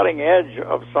on the cutting edge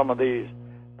of some of these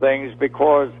things,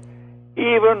 because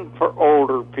even for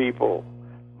older people,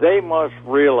 they must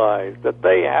realize that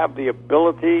they have the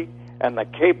ability and the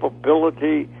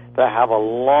capability to have a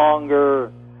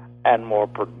longer and more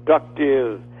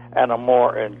productive and a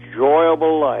more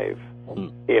enjoyable life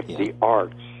if the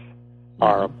arts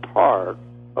are a part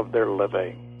of their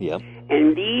living. Yep.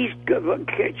 And these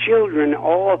children,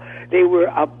 they were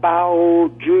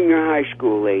about junior high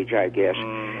school age, I guess,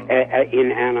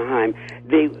 in Anaheim.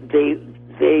 They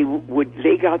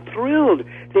got thrilled.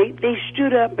 They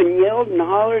stood up and yelled and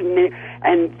hollered,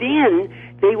 and then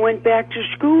they went back to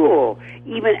school.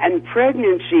 And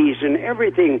pregnancies and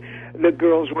everything the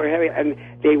girls were having, and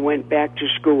they went back to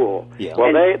school. Yeah.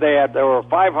 Well, there were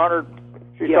 500.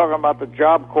 She's talking about the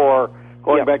Job Corps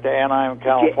going back to Anaheim,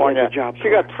 California. She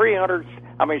got 300.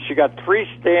 I mean, she got 3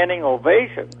 standing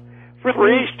ovations.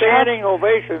 3 standing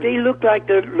ovations. They looked like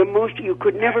the most you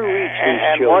could never reach.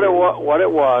 And what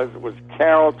it was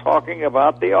Carol talking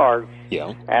about the arts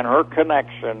and her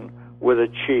connection with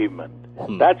achievement.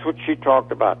 That's what she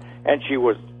talked about. And she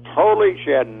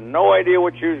had no idea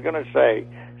what she was going to say.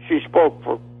 She spoke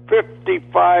for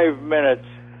 55 minutes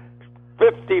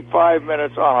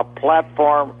on a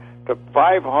platform to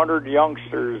 500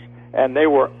 youngsters, and they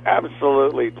were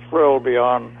absolutely thrilled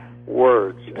beyond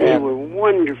words. They were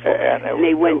wonderful. And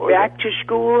they went back to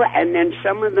school, and then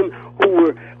some of them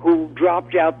who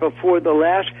dropped out before the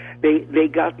last, they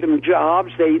got them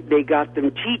jobs. They got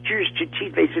them teachers to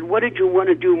teach. They said, "What did you want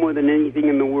to do more than anything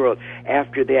in the world?"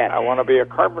 After that, I want to be a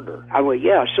carpenter.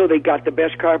 So they got the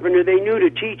best carpenter they knew to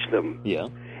teach them. Yeah.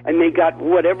 and they got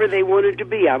whatever they wanted to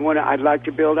be. I'd like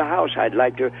to build a house. I'd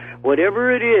like to,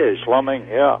 whatever it is. Plumbing,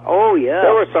 yeah. Oh, yeah.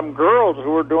 There were some girls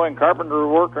who were doing carpentry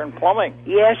work and plumbing.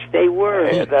 Yes, they were.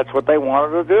 And that's what they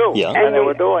wanted to do. Yeah. And they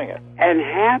were doing it. And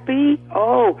happy?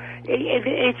 Oh,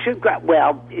 it's a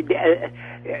well.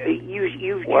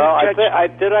 You. Well,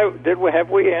 have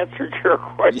we answered your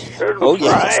question? Oh,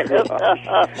 yes.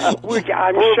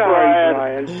 I'm sorry,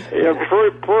 Brian. Yeah,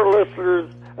 poor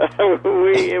listeners,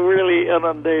 we really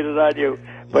inundated on you.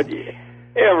 But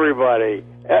everybody,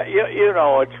 you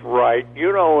know it's right.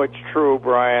 You know it's true,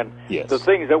 Brian. Yes. The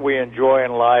things that we enjoy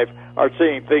in life are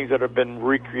seeing things that have been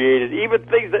recreated,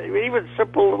 even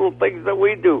simple little things that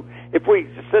we do. If we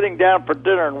sitting down for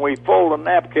dinner and we fold a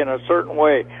napkin a certain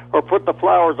way, or put the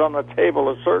flowers on the table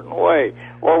a certain way,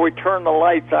 or we turn the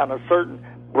lights on a certain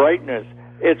brightness,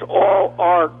 it's all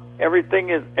art.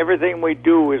 Everything we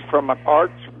do is from an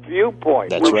art's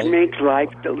viewpoint. That's right. Which makes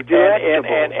life delectable.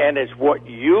 And it's what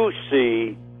you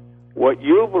see, what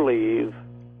you believe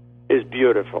is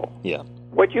beautiful. Yeah.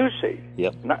 What you see.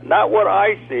 Yep. Not what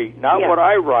I see, not what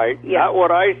I write, not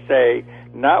what I say,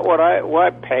 not what I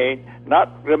paint,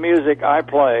 not the music I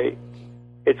play.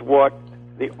 It's what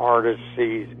the artist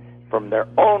sees from their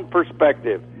own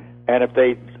perspective. And if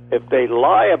they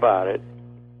lie about it,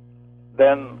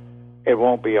 then it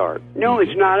won't be art. No,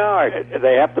 it's not art.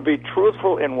 They have to be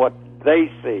truthful in what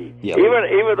they see. Yep. Even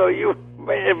though it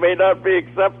may not be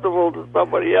acceptable to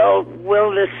somebody else.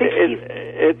 Well,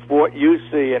 it's what you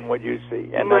see and what you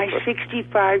see. And my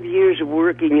 65 years of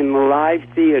working in the live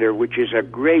theater, which is a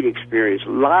great experience,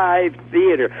 live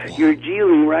theater, you're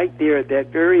dealing right there at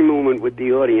that very moment with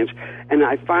the audience, and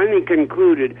I finally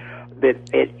concluded that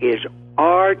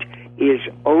art is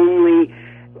only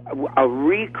a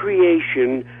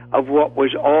recreation of what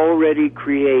was already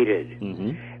created.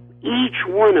 Mm-hmm. Each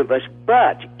one of us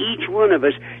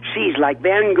sees, like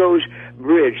Van Gogh's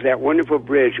bridge, that wonderful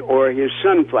bridge, or his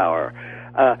sunflower.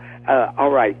 All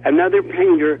right, another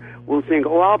painter will think,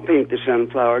 oh, I'll paint the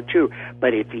sunflower too.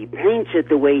 But if he paints it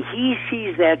the way he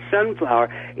sees that sunflower,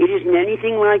 it isn't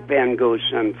anything like Van Gogh's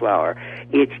sunflower.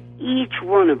 It's each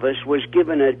one of us was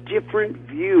given a different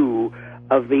view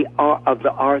of the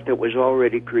art that was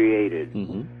already created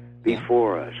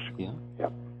before us. Yeah.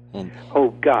 And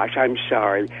oh gosh, I'm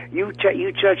sorry. You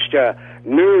touched a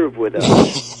nerve with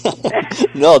us.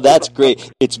 No, that's great.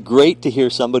 It's great to hear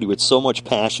somebody with so much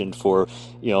passion for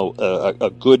a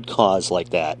good cause like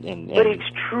that. But it's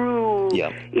true.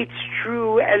 Yeah. It's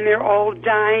true, and they're all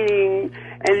dying,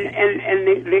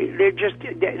 and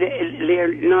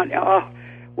they're not.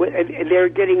 They're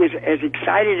getting as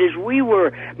excited as we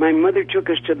were. My mother took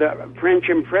us to the French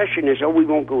Impressionists. Oh, we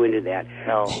won't go into that.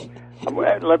 No.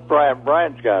 Let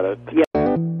Brian's got it. Yeah.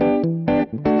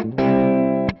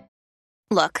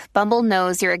 Look, Bumble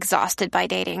knows you're exhausted by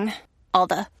dating. All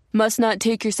the, must not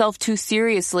take yourself too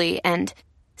seriously, and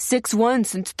 6'1"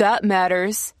 since that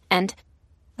matters, and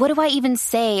what do I even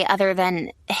say other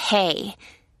than, hey?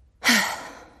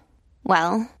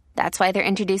 Well, that's why they're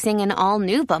introducing an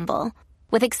all-new Bumble,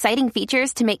 with exciting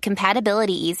features to make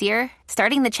compatibility easier,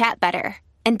 starting the chat better,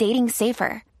 and dating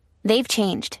safer. They've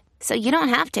changed, so you don't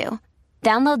have to.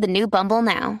 Download the new Bumble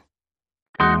now.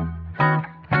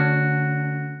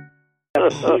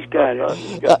 He's got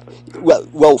it.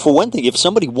 Well, for one thing, if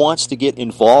somebody wants to get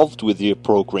involved with your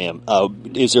program,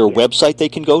 is there a website they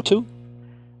can go to?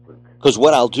 Because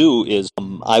what I'll do is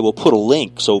I will put a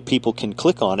link so people can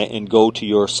click on it and go to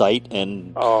your site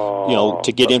and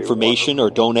to get information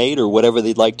or donate or whatever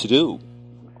they'd like to do.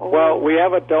 Well, we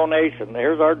have a donation.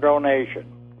 Here's our donation.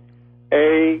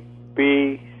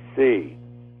 ABC.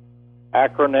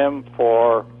 Acronym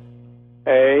for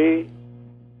A,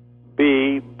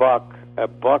 B, Buck, a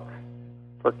buck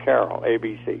for Carol,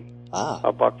 ABC.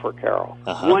 A buck for Carol.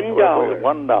 Uh-huh. $1.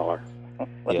 $1.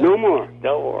 Yeah. No more.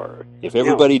 No more. If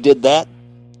everybody did that,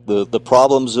 the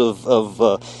problems of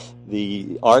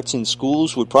the arts in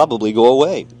schools would probably go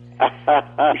away.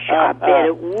 I bet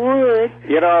it would.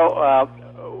 I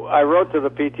wrote to the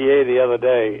PTA the other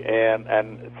day and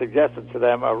suggested to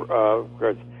them,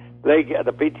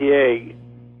 the PTA,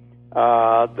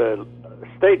 the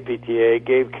state PTA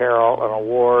gave Carol an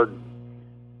award.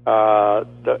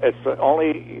 It's the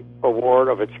only award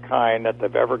of its kind that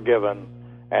they've ever given,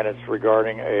 and it's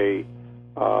regarding a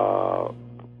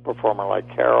performer like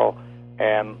Carol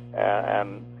and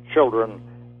children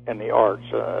in the arts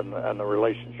and the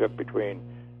relationship between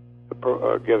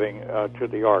giving to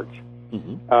the arts.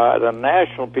 Mm-hmm. The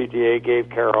National PTA gave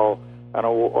Carol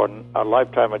a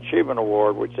Lifetime Achievement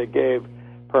Award, which they gave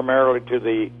primarily to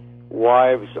the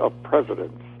wives of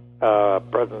presidents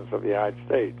of the United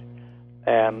States.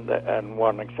 and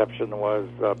one exception was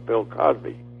Bill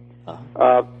Cosby.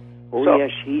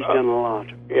 Yes, he's done a lot.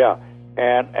 Yeah,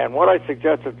 and what I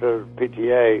suggested to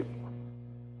PTA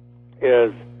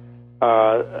is,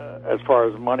 as far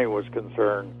as money was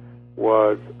concerned,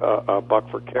 was a buck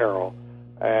for Carol,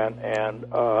 and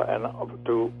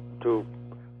to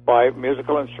buy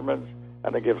musical instruments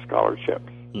and to give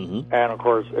scholarships. Mm-hmm. And of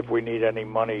course, if we need any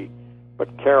money,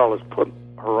 but Carol has put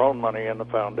her own money in the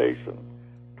foundation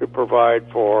to provide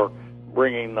for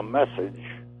bringing the message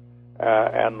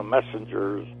and the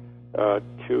messengers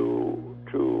to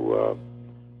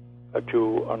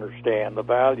understand the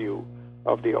value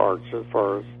of the arts as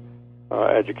far as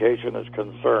education is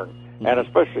concerned, and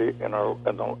especially in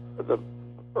the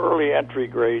early entry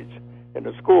grades in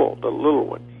the school, the little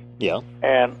ones. Yeah.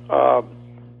 And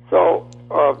so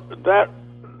that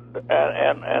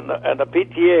and the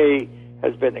PTA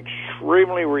has been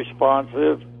extremely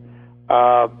responsive.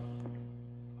 I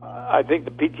think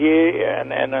the PTA,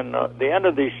 and then the end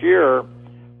of this year,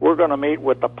 we're going to meet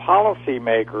with the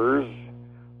policymakers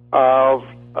of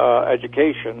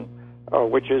education,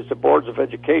 which is the boards of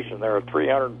education. There are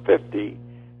 350,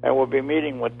 and we'll be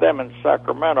meeting with them in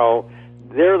Sacramento.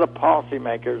 They're the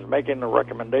policymakers making the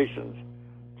recommendations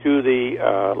to the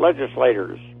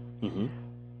legislators. Mm-hmm.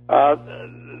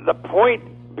 The point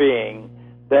being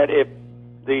that if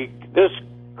this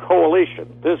coalition,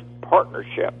 this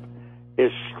partnership,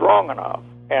 is strong enough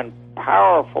and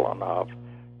powerful enough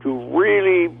to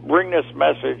really bring this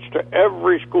message to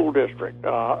every school district,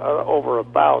 over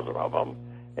 1,000 of them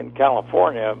in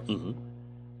California, mm-hmm.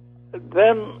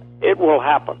 then it will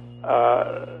happen.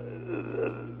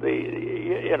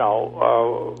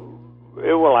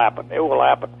 It will happen. It will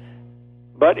happen.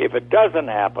 But if it doesn't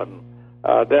happen,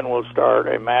 then we'll start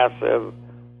a massive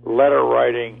letter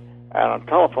writing and a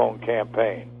telephone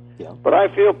campaign. Yeah. But I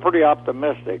feel pretty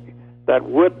optimistic that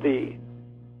with the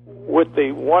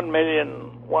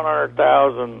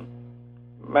 1,100,000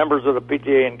 members of the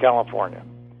PTA in California,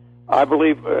 I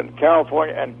believe in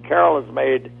California, and Carol has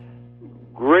made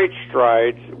great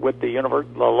strides with the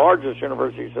largest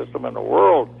university system in the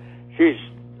world. She's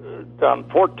done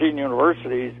 14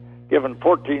 universities, given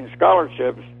 14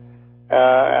 scholarships,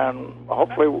 and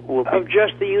hopefully we'll be... Of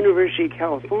just the University of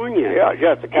California. Yeah,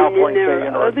 yes, the California State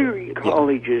University. And then there University. are other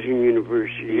colleges and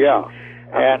universities. Yeah,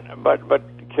 but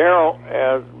Carol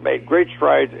has made great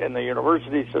strides in the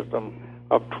university system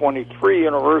of 23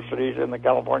 universities in the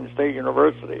California State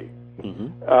University.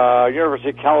 Mm-hmm. University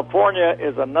of California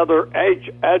is another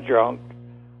adjunct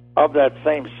of that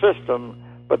same system,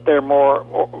 but they're more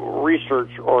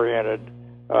research-oriented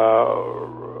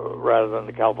rather than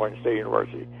the California State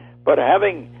University. But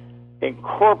having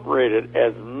incorporated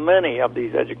as many of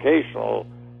these educational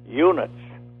units,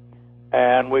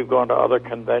 and we've gone to other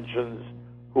conventions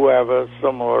who have a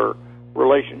similar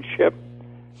relationship,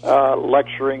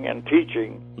 lecturing and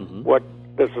teaching mm-hmm. what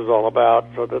this is all about,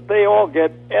 so that they all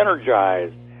get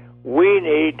energized. We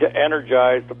need to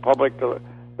energize the public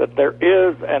that there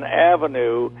is an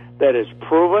avenue that is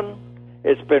proven.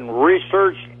 It's been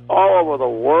researched all over the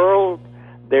world.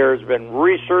 There's been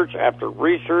research after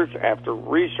research after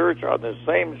research on the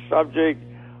same subject.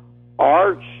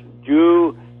 Arts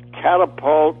do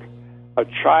catapult a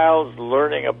child's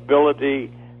learning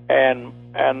ability, and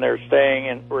they're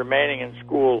remaining in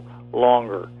school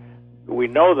longer. We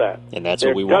know that. And that's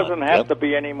what we want. There doesn't have to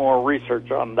be any more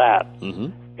research on that.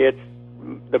 Mm-hmm. It's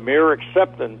the mere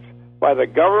acceptance by the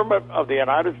government of the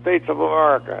United States of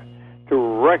America to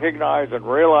recognize and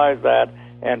realize that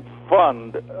and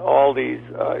fund all these.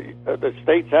 The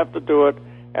states have to do it,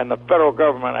 and the federal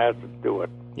government has to do it.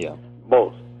 Yeah.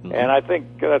 Both. Mm-hmm. And I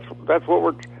think that's what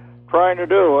we're trying to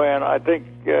do, and I think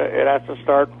it has to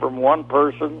start from one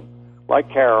person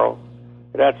like Carol.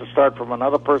 It has to start from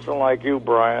another person like you,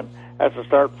 Brian. It has to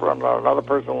start from another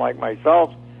person like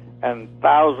myself, and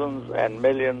thousands and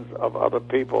millions of other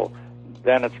people.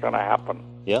 Then it's going to happen.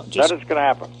 Yeah, then it's going to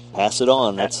happen. Pass it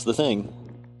on. That's the thing.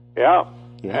 Yeah.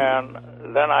 Yeah. And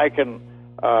then I can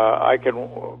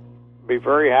be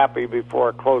very happy before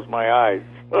I close my eyes.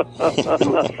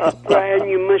 Brian,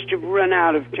 you must have run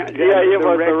out of time. Yeah, you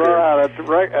must have run out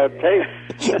of tape.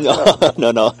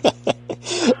 No.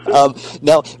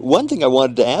 Now, one thing I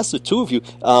wanted to ask the two of you,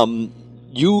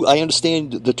 I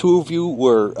understand the two of you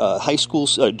were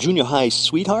junior high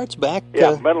sweethearts back?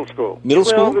 Middle school. Middle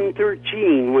 12 school? and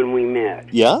 13 when we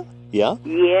met. Yeah? Yeah?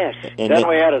 Yes. And then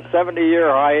we had a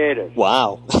 70-year hiatus.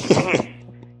 Wow.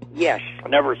 Yes.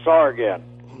 Never saw her again.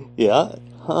 Yeah?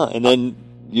 Huh. And then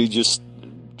you just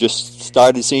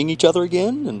started seeing each other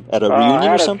again and at a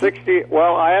reunion or something?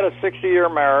 I had a 60-year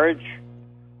marriage,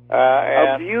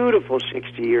 A beautiful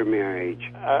 60-year marriage.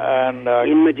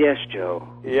 In Modesto.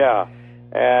 Yeah.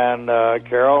 And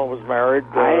Carol was married.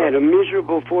 I had a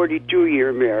miserable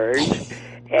 42-year marriage,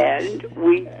 and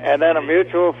then a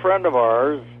mutual friend of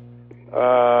ours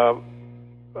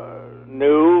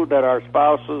knew that our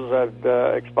spouses had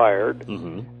expired,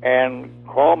 and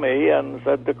called me and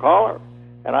said to call her.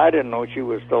 And I didn't know she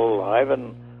was still alive,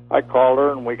 and I called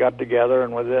her, and we got together,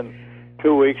 and within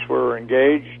 2 weeks we were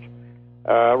engaged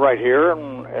right here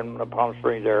in the Palm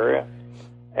Springs area,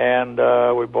 and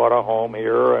we bought a home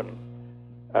here, and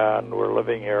we're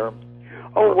living here.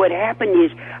 Oh, what happened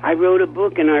is I wrote a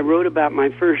book, and I wrote about my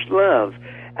first love,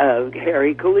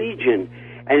 Harry Collegian.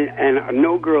 And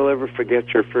no girl ever forgets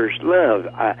her first love.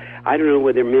 I don't know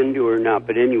whether men do or not,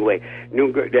 but anyway, no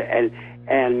girl.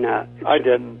 And I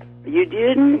didn't. You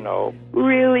didn't? No.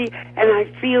 Really? And I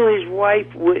feel his wife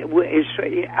is.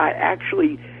 I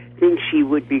actually think she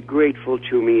would be grateful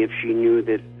to me if she knew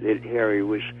that Harry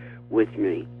was with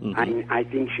me. I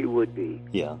think she would be.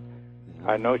 Yeah.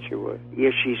 I know she would.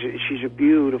 Yeah, she's a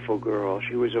beautiful girl.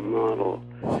 She was a model.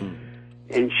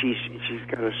 And she's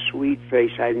got a sweet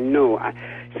face. I know.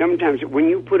 Sometimes when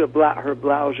you put her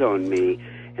blouse on me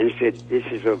and said, "This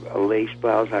is a lace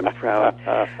blouse, I'm proud."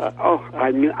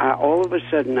 I knew. All of a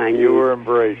sudden, I knew. You were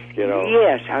embraced, you know.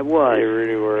 Yes, I was. You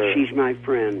really were. She's my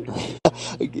friend.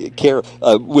 Carol,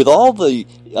 with all the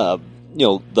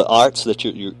the arts that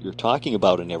you're talking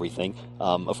about and everything,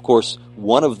 of course,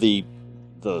 one of the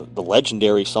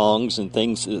legendary songs and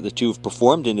things that you've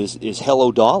performed in is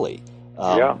 "Hello, Dolly."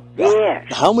 Yeah. Yes.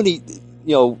 How many?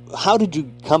 How did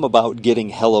you come about getting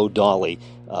 "Hello, Dolly"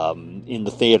 in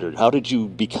the theater? How did you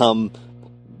become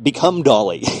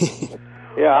Dolly?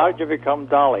 Yeah, how did you become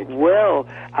Dolly? Well,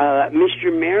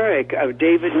 Mr. Merrick,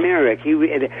 David Merrick,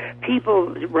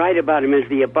 people write about him as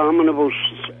the abominable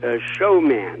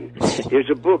showman. There's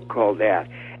a book called that.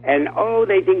 And,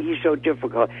 they think he's so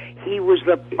difficult. He was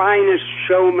the finest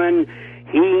showman.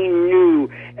 He knew.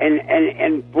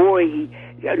 And boy,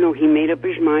 he made up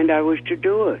his mind I was to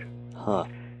do it. Huh.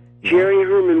 Jerry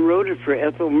Herman wrote it for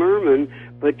Ethel Merman,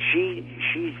 but she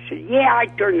said, "Yeah, I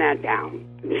turned that down."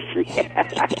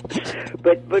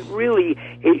 but really,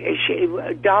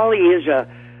 Dolly is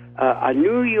a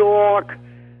New York,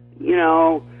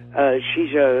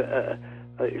 she's a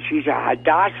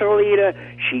Hadassah leader.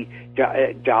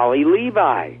 Dolly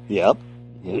Levi. Yep.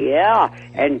 Yeah,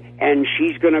 and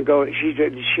she's gonna go.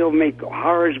 She'll make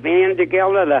Horace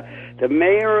Vandergelder the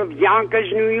mayor of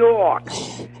Yonkers, New York.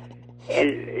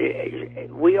 And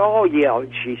we all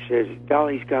yelled. She says,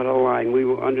 "Dolly's got a line." We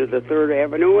were under the 3rd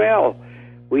Avenue L.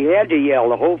 We had to yell.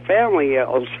 The whole family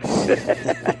yells.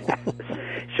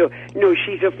 So, no,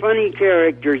 she's a funny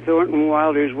character. Thornton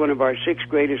Wilder is one of our 6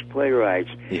 greatest playwrights.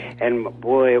 Yeah. And,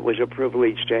 boy, it was a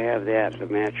privilege to have that, the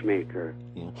matchmaker.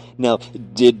 Yeah. Now,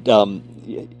 did,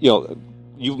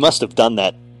 you must have done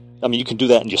that. I mean, you can do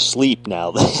that in your sleep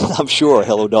now, I'm sure.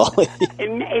 "Hello, Dolly."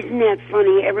 Isn't that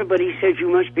funny? Everybody says you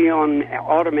must be on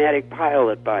automatic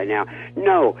pilot by now.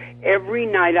 No, every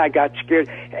night I got scared.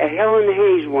 Helen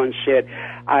Hayes once said,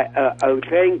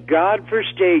 "Thank God for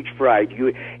stage fright.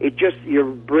 Your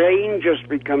brain just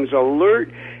becomes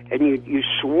alert, and you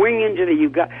swing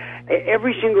into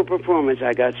every single performance.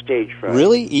 I got stage fright."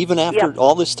 Really? Even after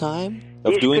all this time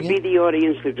of doing it? This could be the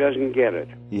audience that doesn't get it.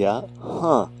 Yeah.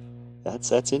 Huh.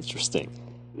 That's interesting.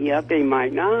 Yeah, they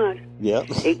might not. Yeah.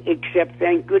 Except,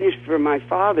 thank goodness for my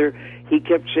father. He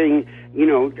kept saying,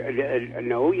 no.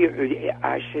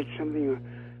 I said something.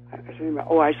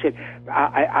 I said,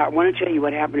 I want to tell you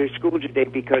what happened at school today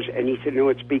because, and he said, "No,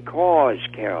 it's because,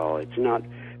 Carol. It's not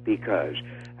because."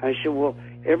 I said, "Well,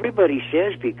 everybody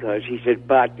says because." He said,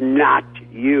 "But not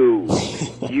you.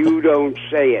 You don't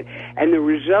say it." And the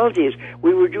result is,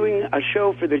 we were doing a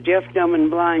show for the deaf, dumb, and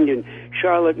blind in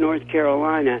Charlotte, North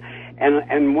Carolina,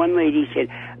 and one lady said,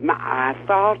 "I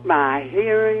thought my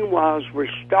hearing was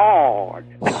restored."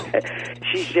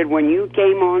 She said, "When you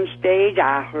came on stage,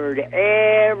 I heard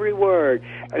every word."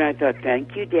 And I thought,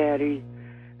 "Thank you, Daddy."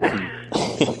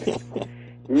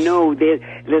 No, the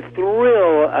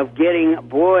thrill of getting,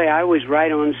 boy, I was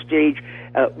right on stage.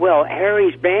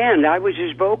 Harry's band, I was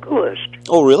his vocalist.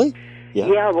 Oh, really? Yeah.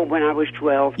 Yeah, but when I was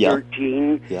 12,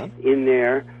 13, in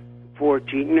there,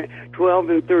 14, 12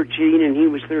 and 13, and he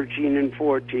was 13 and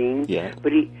 14. Yeah.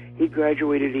 But he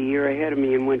graduated a year ahead of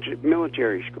me and went to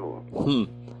military school.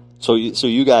 So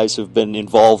you guys have been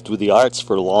involved with the arts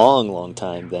for a long, long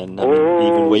time then.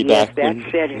 Even way back that when...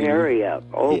 set Harry up.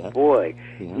 Boy,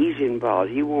 Yeah. he's involved.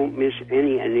 He won't miss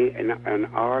an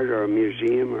art or a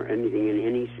museum or anything in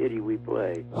any city we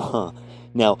play. Huh.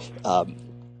 Now,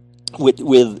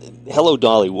 with Hello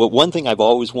Dolly, one thing I've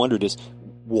always wondered is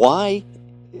why,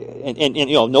 and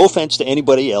you know, no offense to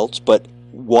anybody else, but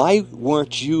why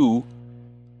weren't you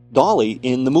Dolly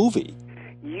in the movie?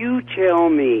 You tell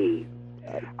me.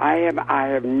 I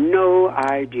have no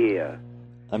idea.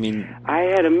 I mean, I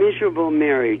had a miserable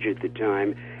marriage at the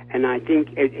time, and I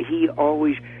think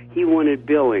he wanted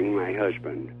billing, my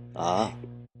husband.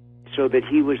 So that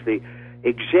he was the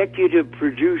executive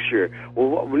producer.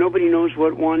 Well, nobody knows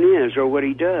what one is or what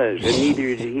he does, and neither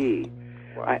is he.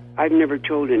 I've never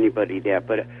told anybody that,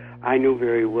 but I know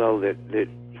very well that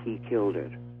he killed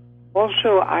it.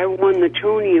 Also, I won the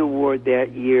Tony Award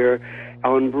that year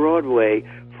on Broadway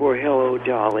for Hello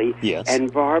Dolly, yes.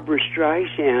 And Barbra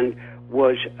Streisand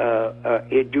was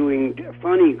doing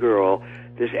Funny Girl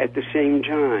at the same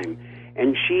time.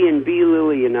 And she and B.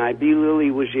 Lilly and I, B.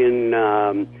 Lilly was in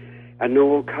a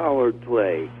Noel Coward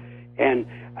play. And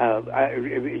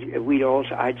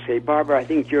I'd say, Barbara, I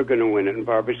think you're going to win it. And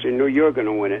Barbara said, no, you're going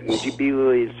to win it. And B.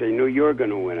 Lilly would say, no, you're going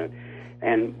to win it.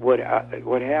 And what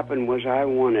happened was I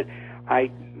won it. I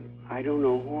don't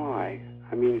know why.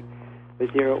 I mean,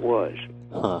 but there it was.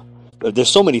 Huh. There's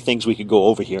so many things we could go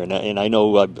over here, and I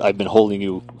know I've been holding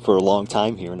you for a long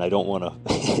time here, and I don't want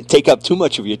to take up too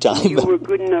much of your time. You were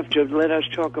good enough to let us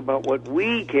talk about what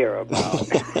we care about.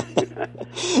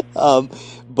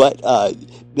 But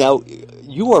now,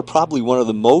 you are probably one of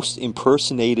the most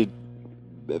impersonated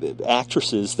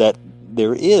actresses that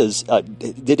there is.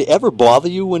 Did it ever bother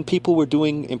you when people were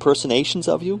doing impersonations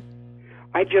of you?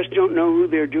 I just don't know who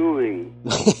they're doing.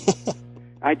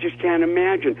 I just can't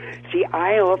imagine. See,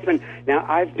 now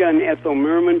I've done Ethel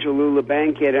Merman, Tallulah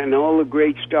Bankhead, and all the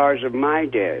great stars of my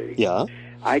day. Yeah.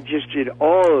 I just did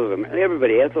all of them.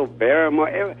 Everybody, Ethel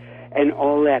Barrymore, and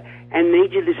all that. And they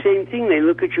did the same thing. They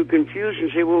look at you confused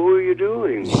and say, well, who are you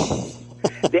doing?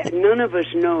 None of us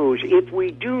knows. If we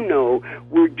do know,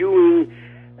 we're doing,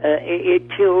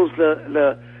 it kills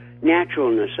the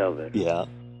naturalness of it. Yeah,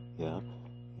 yeah.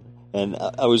 And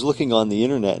I was looking on the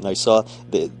internet, and I saw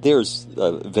that there's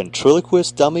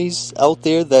ventriloquist dummies out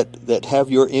there that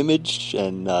have your image,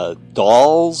 and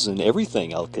dolls and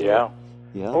everything out there. Yeah.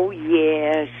 Yeah. Oh,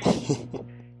 yes.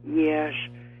 Yes.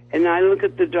 And I look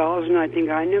at the dolls, and I think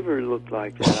I never looked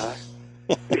like that.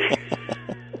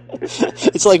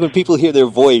 It's like when people hear their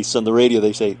voice on the radio,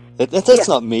 they say, that's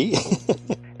not me.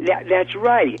 That's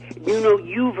right. You know,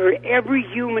 you've heard every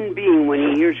human being when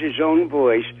he hears his own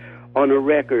voice on a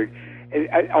record,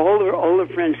 all the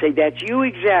friends say, that's you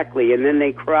exactly, and then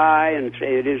they cry and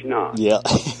say it is not. Yeah.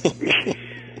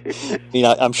 I mean,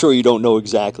 I'm sure you don't know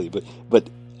exactly, but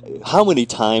how many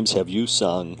times have you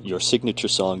sung your signature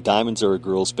song, Diamonds Are a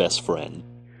Girl's Best Friend?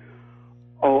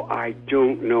 Oh, I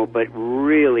don't know, but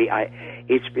really,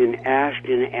 it's been asked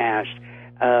and asked.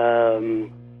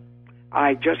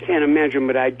 I just can't imagine,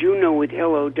 but I do know with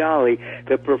Hello Dolly,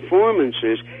 the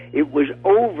performances, it was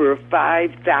over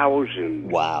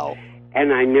 5,000. Wow.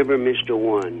 And I never missed a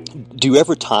one. Do you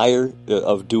ever tire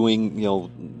of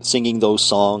doing, singing those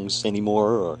songs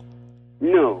anymore? Or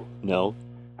No. No?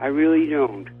 I really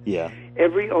don't. Yeah.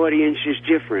 Every audience is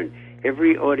different.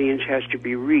 Every audience has to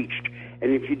be reached.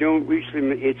 And if you don't reach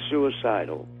them, it's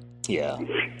suicidal. Yeah.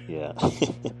 Yeah.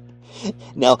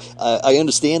 Now, I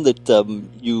understand that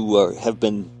you have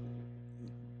been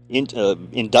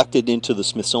inducted into the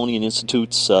Smithsonian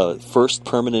Institute's first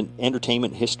permanent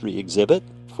entertainment history exhibit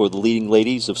for the leading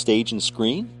ladies of stage and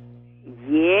screen.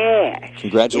 Yes.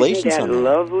 Congratulations Isn't that on that.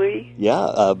 Lovely?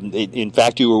 Yeah. In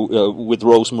fact, you were with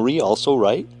Rosemarie also,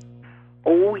 right?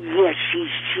 Oh, yes.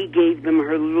 She gave them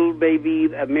her little baby,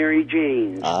 Mary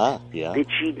Jane. Ah, yeah. That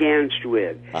she danced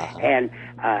with. Uh-huh. And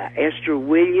Esther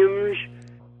Williams.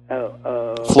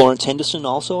 Florence Henderson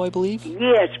also, I believe?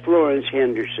 Yes, Florence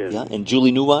Henderson. Yeah, and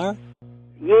Julie Newmar?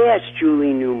 Yes,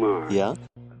 Julie Newmar. Yeah.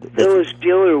 Phyllis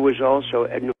Diller was also...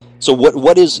 So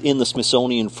what is in the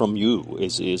Smithsonian from you?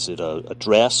 Is it a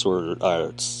dress or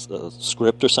a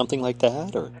script or something like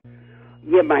that? Or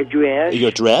Yeah, my dress.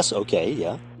 your dress? Okay,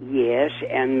 yeah. Yes,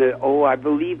 and I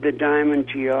believe the diamond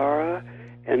tiara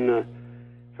and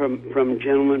from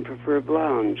Gentlemen Prefer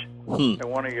Blondes. And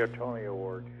one of your Tony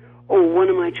Awards. Oh, one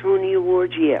of my Tony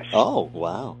Awards, yes. Oh,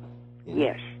 wow. Yeah.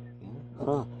 Yes.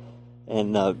 Huh.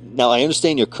 And now I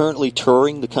understand you're currently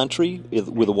touring the country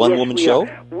with a one-woman Yes, show?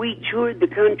 We toured the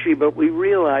country, but we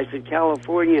realized that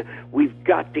California, we've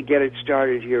got to get it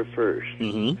started here first.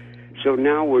 Mm-hmm. So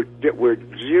now we're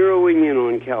zeroing in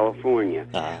on California.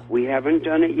 We haven't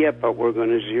done it yet, but we're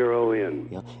going to zero in.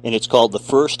 Yeah. And it's called The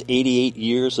First 88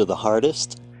 Years of the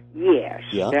Hardest? Yes,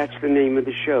 Yeah. That's the name of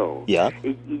the show. Yeah.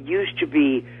 It used to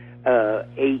be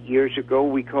 8 years ago.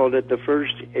 We called it the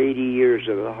first 80 years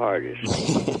of the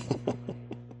hardest.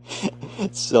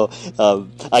 So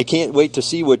I can't wait to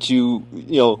see what you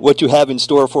have in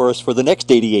store for us for the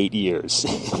next 88 years.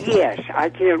 Yes, I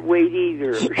can't wait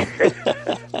either.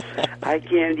 I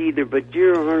can't either. But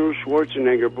dear Arnold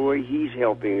Schwarzenegger, boy, he's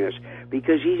helping us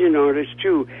because he's an artist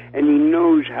too, and he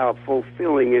knows how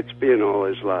fulfilling it's been all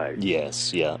his life.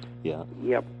 Yes, yeah. Yep.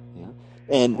 Yeah.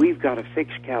 And we've got to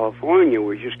fix California.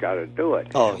 We just got to do it.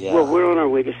 Oh, yeah. Well, we're on our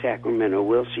way to Sacramento.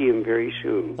 We'll see him very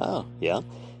soon. Oh, yeah.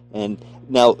 And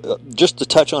now, just to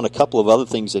touch on a couple of other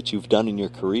things that you've done in your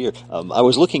career, I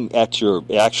was looking at your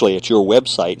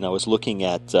website, and I was looking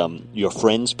at your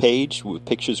friends page with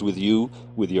pictures with you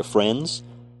with your friends,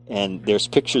 and there's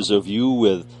pictures of you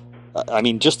with,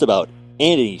 just about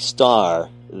any star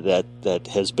that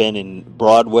has been in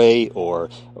Broadway or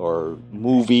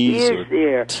movies or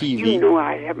TV. You know,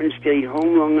 I haven't stayed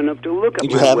home long enough to look at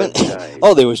you my haven't? website.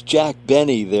 Oh, there was Jack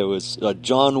Benny, there was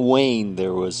John Wayne,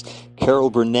 there was Carol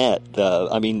Burnett.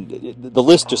 The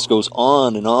list just goes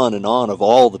on and on and on of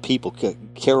all the people.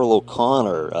 Carol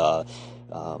O'Connor.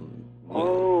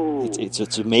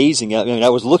 It's amazing. I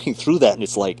was looking through that, and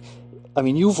it's like,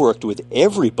 you've worked with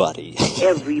everybody.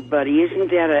 Everybody,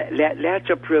 isn't that's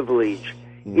a privilege?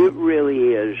 Yeah. It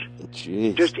really is.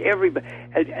 Jeez. Just everybody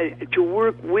to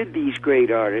work with these great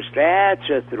artists. That's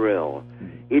a thrill.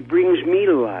 It brings me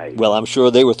to life. Well, I'm sure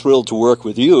they were thrilled to work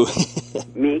with you.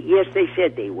 Yes, they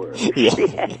said they were. Yeah.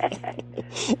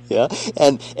 Yeah,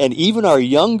 and even our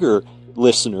younger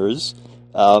listeners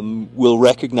will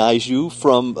recognize you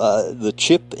from the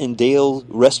Chip and Dale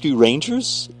Rescue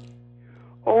Rangers.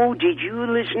 Oh, did you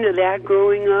listen to that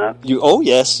growing up? Oh,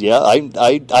 yes, yeah.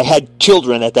 I had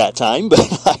children at that time, but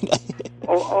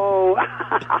oh,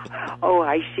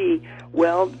 I see.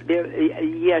 Well, there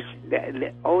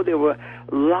were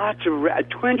lots of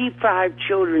 25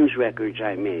 children's records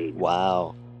I made.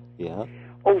 Wow. Yeah.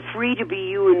 Oh, Free to Be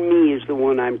You and Me is the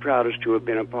one I'm proudest to have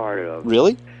been a part of.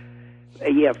 Really?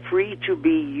 Yeah, Free to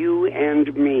Be You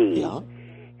and Me. Yeah.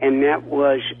 And that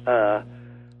was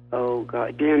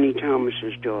Danny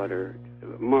Thomas's daughter,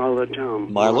 Marla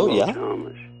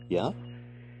Thomas. Yeah.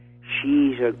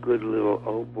 She's a good little,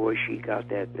 oh boy, she got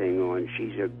that thing on.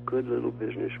 She's a good little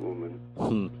businesswoman.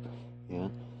 Yeah.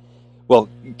 Well,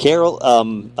 Carol,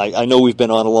 I know we've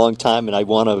been on a long time, and I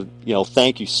want to,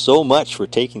 thank you so much for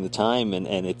taking the time, and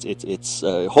it's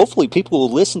hopefully people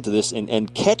will listen to this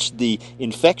and catch the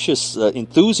infectious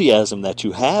enthusiasm that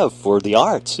you have for the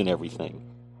arts and everything.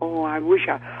 Oh, I wish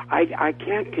I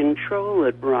can't control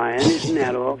it, Brian. Isn't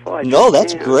that awful? No,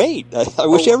 that's great. I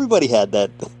wish everybody had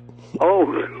that. Oh,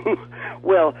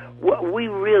 well,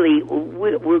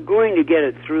 we're going to get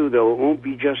it through, though. It won't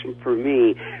be just for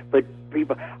me, but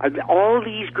people, all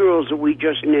these girls that we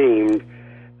just named,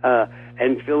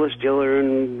 and Phyllis Diller,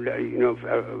 and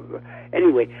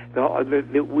anyway,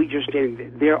 we just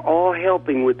named, they're all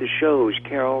helping with the shows.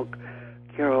 Carol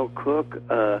Cook,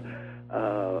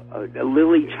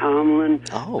 Lily Tomlin.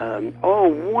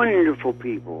 Wonderful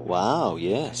people. Wow,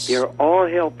 yes. They're all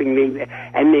helping,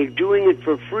 and they're doing it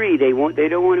for free. They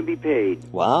don't want to be paid.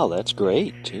 Wow, that's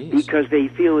great. Jeez. Because they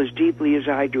feel as deeply as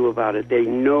I do about it. They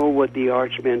know what the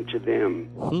arts meant to them.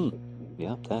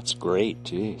 Yeah, that's great.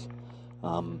 Jeez.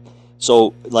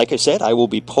 So, like I said, I will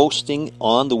be posting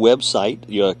on the website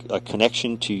a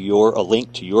connection to a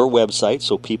link to your website,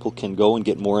 so people can go and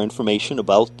get more information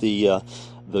about the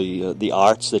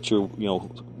arts that you're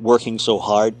working so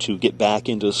hard to get back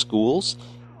into the schools.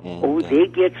 And, they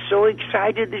get so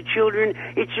excited, the children.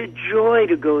 It's a joy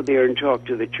to go there and talk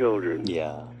to the children.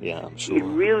 Yeah, I'm sure. It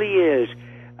really is.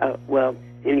 Well,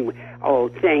 anyway,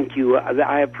 thank you.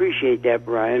 I appreciate that,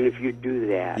 Brian, if you do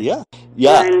that. Yeah.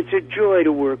 Brian, it's a joy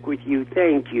to work with you.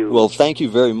 Thank you. Well, thank you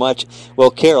very much. Well,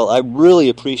 Carol, I really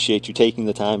appreciate you taking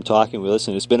the time talking with us,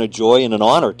 and it's been a joy and an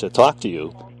honor to talk to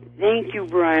you. Thank you,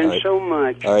 Brian, so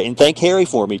much. All right, and thank Harry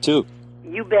for me, too.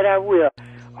 You bet I will.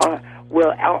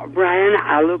 Brian,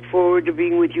 I look forward to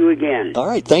being with you again. All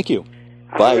right, thank you.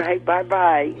 Bye. All right,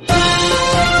 bye-bye.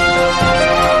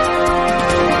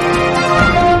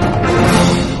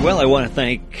 Well, I want to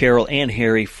thank Carol and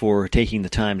Harry for taking the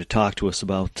time to talk to us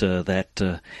about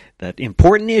that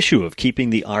important issue of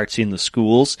keeping the arts in the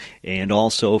schools, and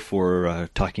also for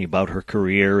talking about her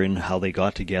career and how they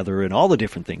got together and all the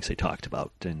different things they talked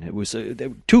about. And it was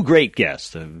two great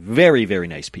guests, very, very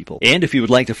nice people. And if you would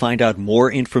like to find out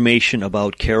more information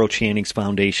about Carol Channing's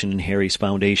foundation and Harry's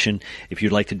foundation, if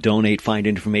you'd like to donate, find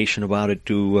information about it,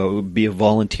 to be a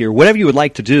volunteer, whatever you would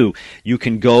like to do, you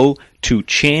can go to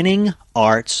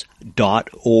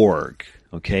channingarts.org.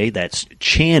 Okay, that's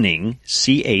Channing,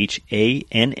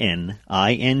 CHANNING,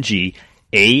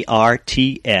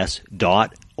 ARTS.org,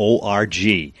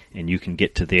 and you can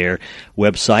get to their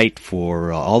website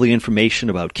for all the information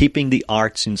about keeping the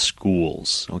arts in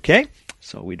schools. Okay?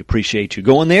 So we'd appreciate you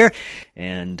going there.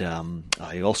 And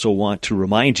I also want to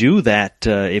remind you that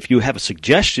if you have a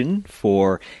suggestion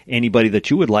for anybody that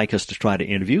you would like us to try to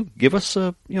interview, give us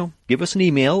an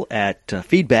email at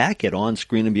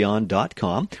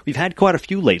feedback@onscreenandbeyond.com. We've had quite a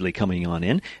few lately coming on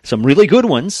in, some really good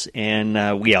ones,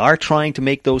 and we are trying to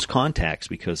make those contacts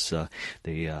because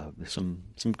there's some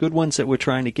good ones that we're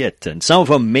trying to get, and some of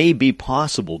them may be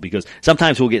possible because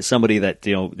sometimes we'll get somebody that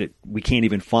that we can't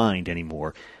even find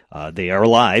anymore. They are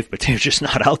alive, but they're just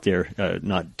not out there,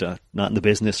 not in the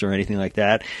business or anything like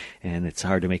that, and it's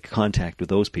hard to make contact with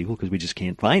those people because we just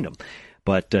can't find them.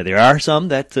 But there are some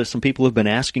that some people have been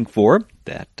asking for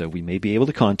that we may be able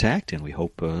to contact, and we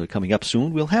hope coming up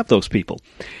soon we'll have those people.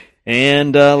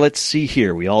 And let's see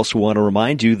here. We also want to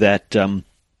remind you that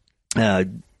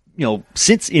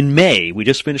since in May, we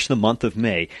just finished the month of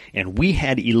May, and we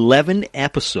had 11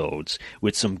 episodes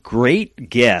with some great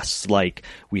guests, like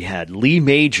we had Lee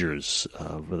Majors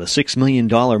with a $6 Million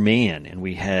Man, and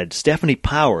we had Stephanie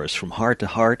Powers from Heart to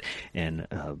Heart, and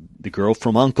the girl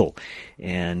from Uncle,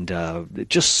 and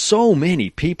just so many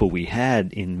people we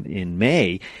had in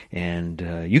May,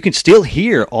 and you can still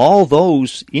hear all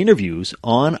those interviews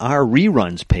on our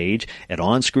reruns page at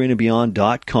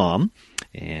onscreenandbeyond.com.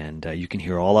 And you can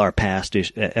hear all our past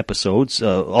episodes,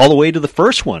 all the way to the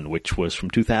first one, which was from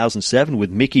 2007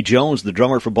 with Mickey Jones, the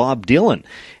drummer for Bob Dylan.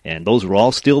 And those are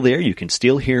all still there. You can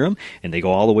still hear them. And they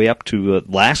go all the way up to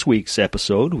last week's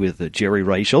episode with Jerry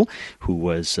Reichel, who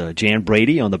was Jan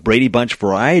Brady on the Brady Bunch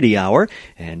Variety Hour.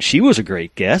 And she was a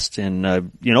great guest. And,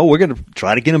 we're going to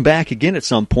try to get him back again at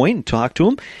some point and talk to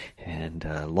him. And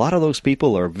a lot of those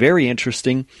people are very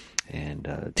interesting.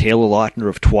 And Taylor Lautner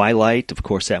of Twilight, of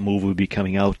course, that movie will be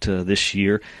coming out this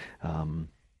year. And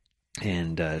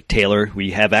Taylor,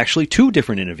 we have actually 2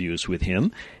 different interviews with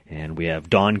him. And we have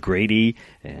Don Grady,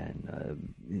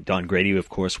 and Don Grady, of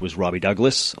course, was Robbie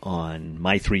Douglas on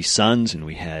My Three Sons, and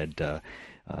we had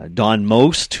Don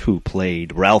Most, who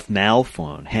played Ralph Malph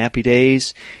on Happy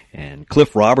Days, and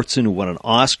Cliff Robertson, who won an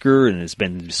Oscar and has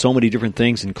been so many different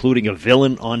things, including a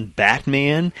villain on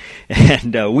Batman.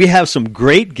 And we have some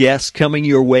great guests coming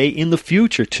your way in the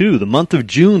future, too. The month of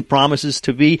June promises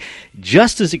to be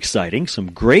just as exciting.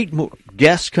 Some great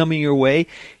guests coming your way,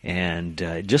 and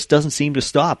it just doesn't seem to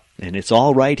stop. And it's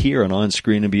all right here on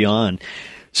Screen and Beyond.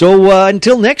 So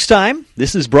until next time,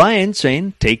 this is Brian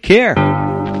saying take care.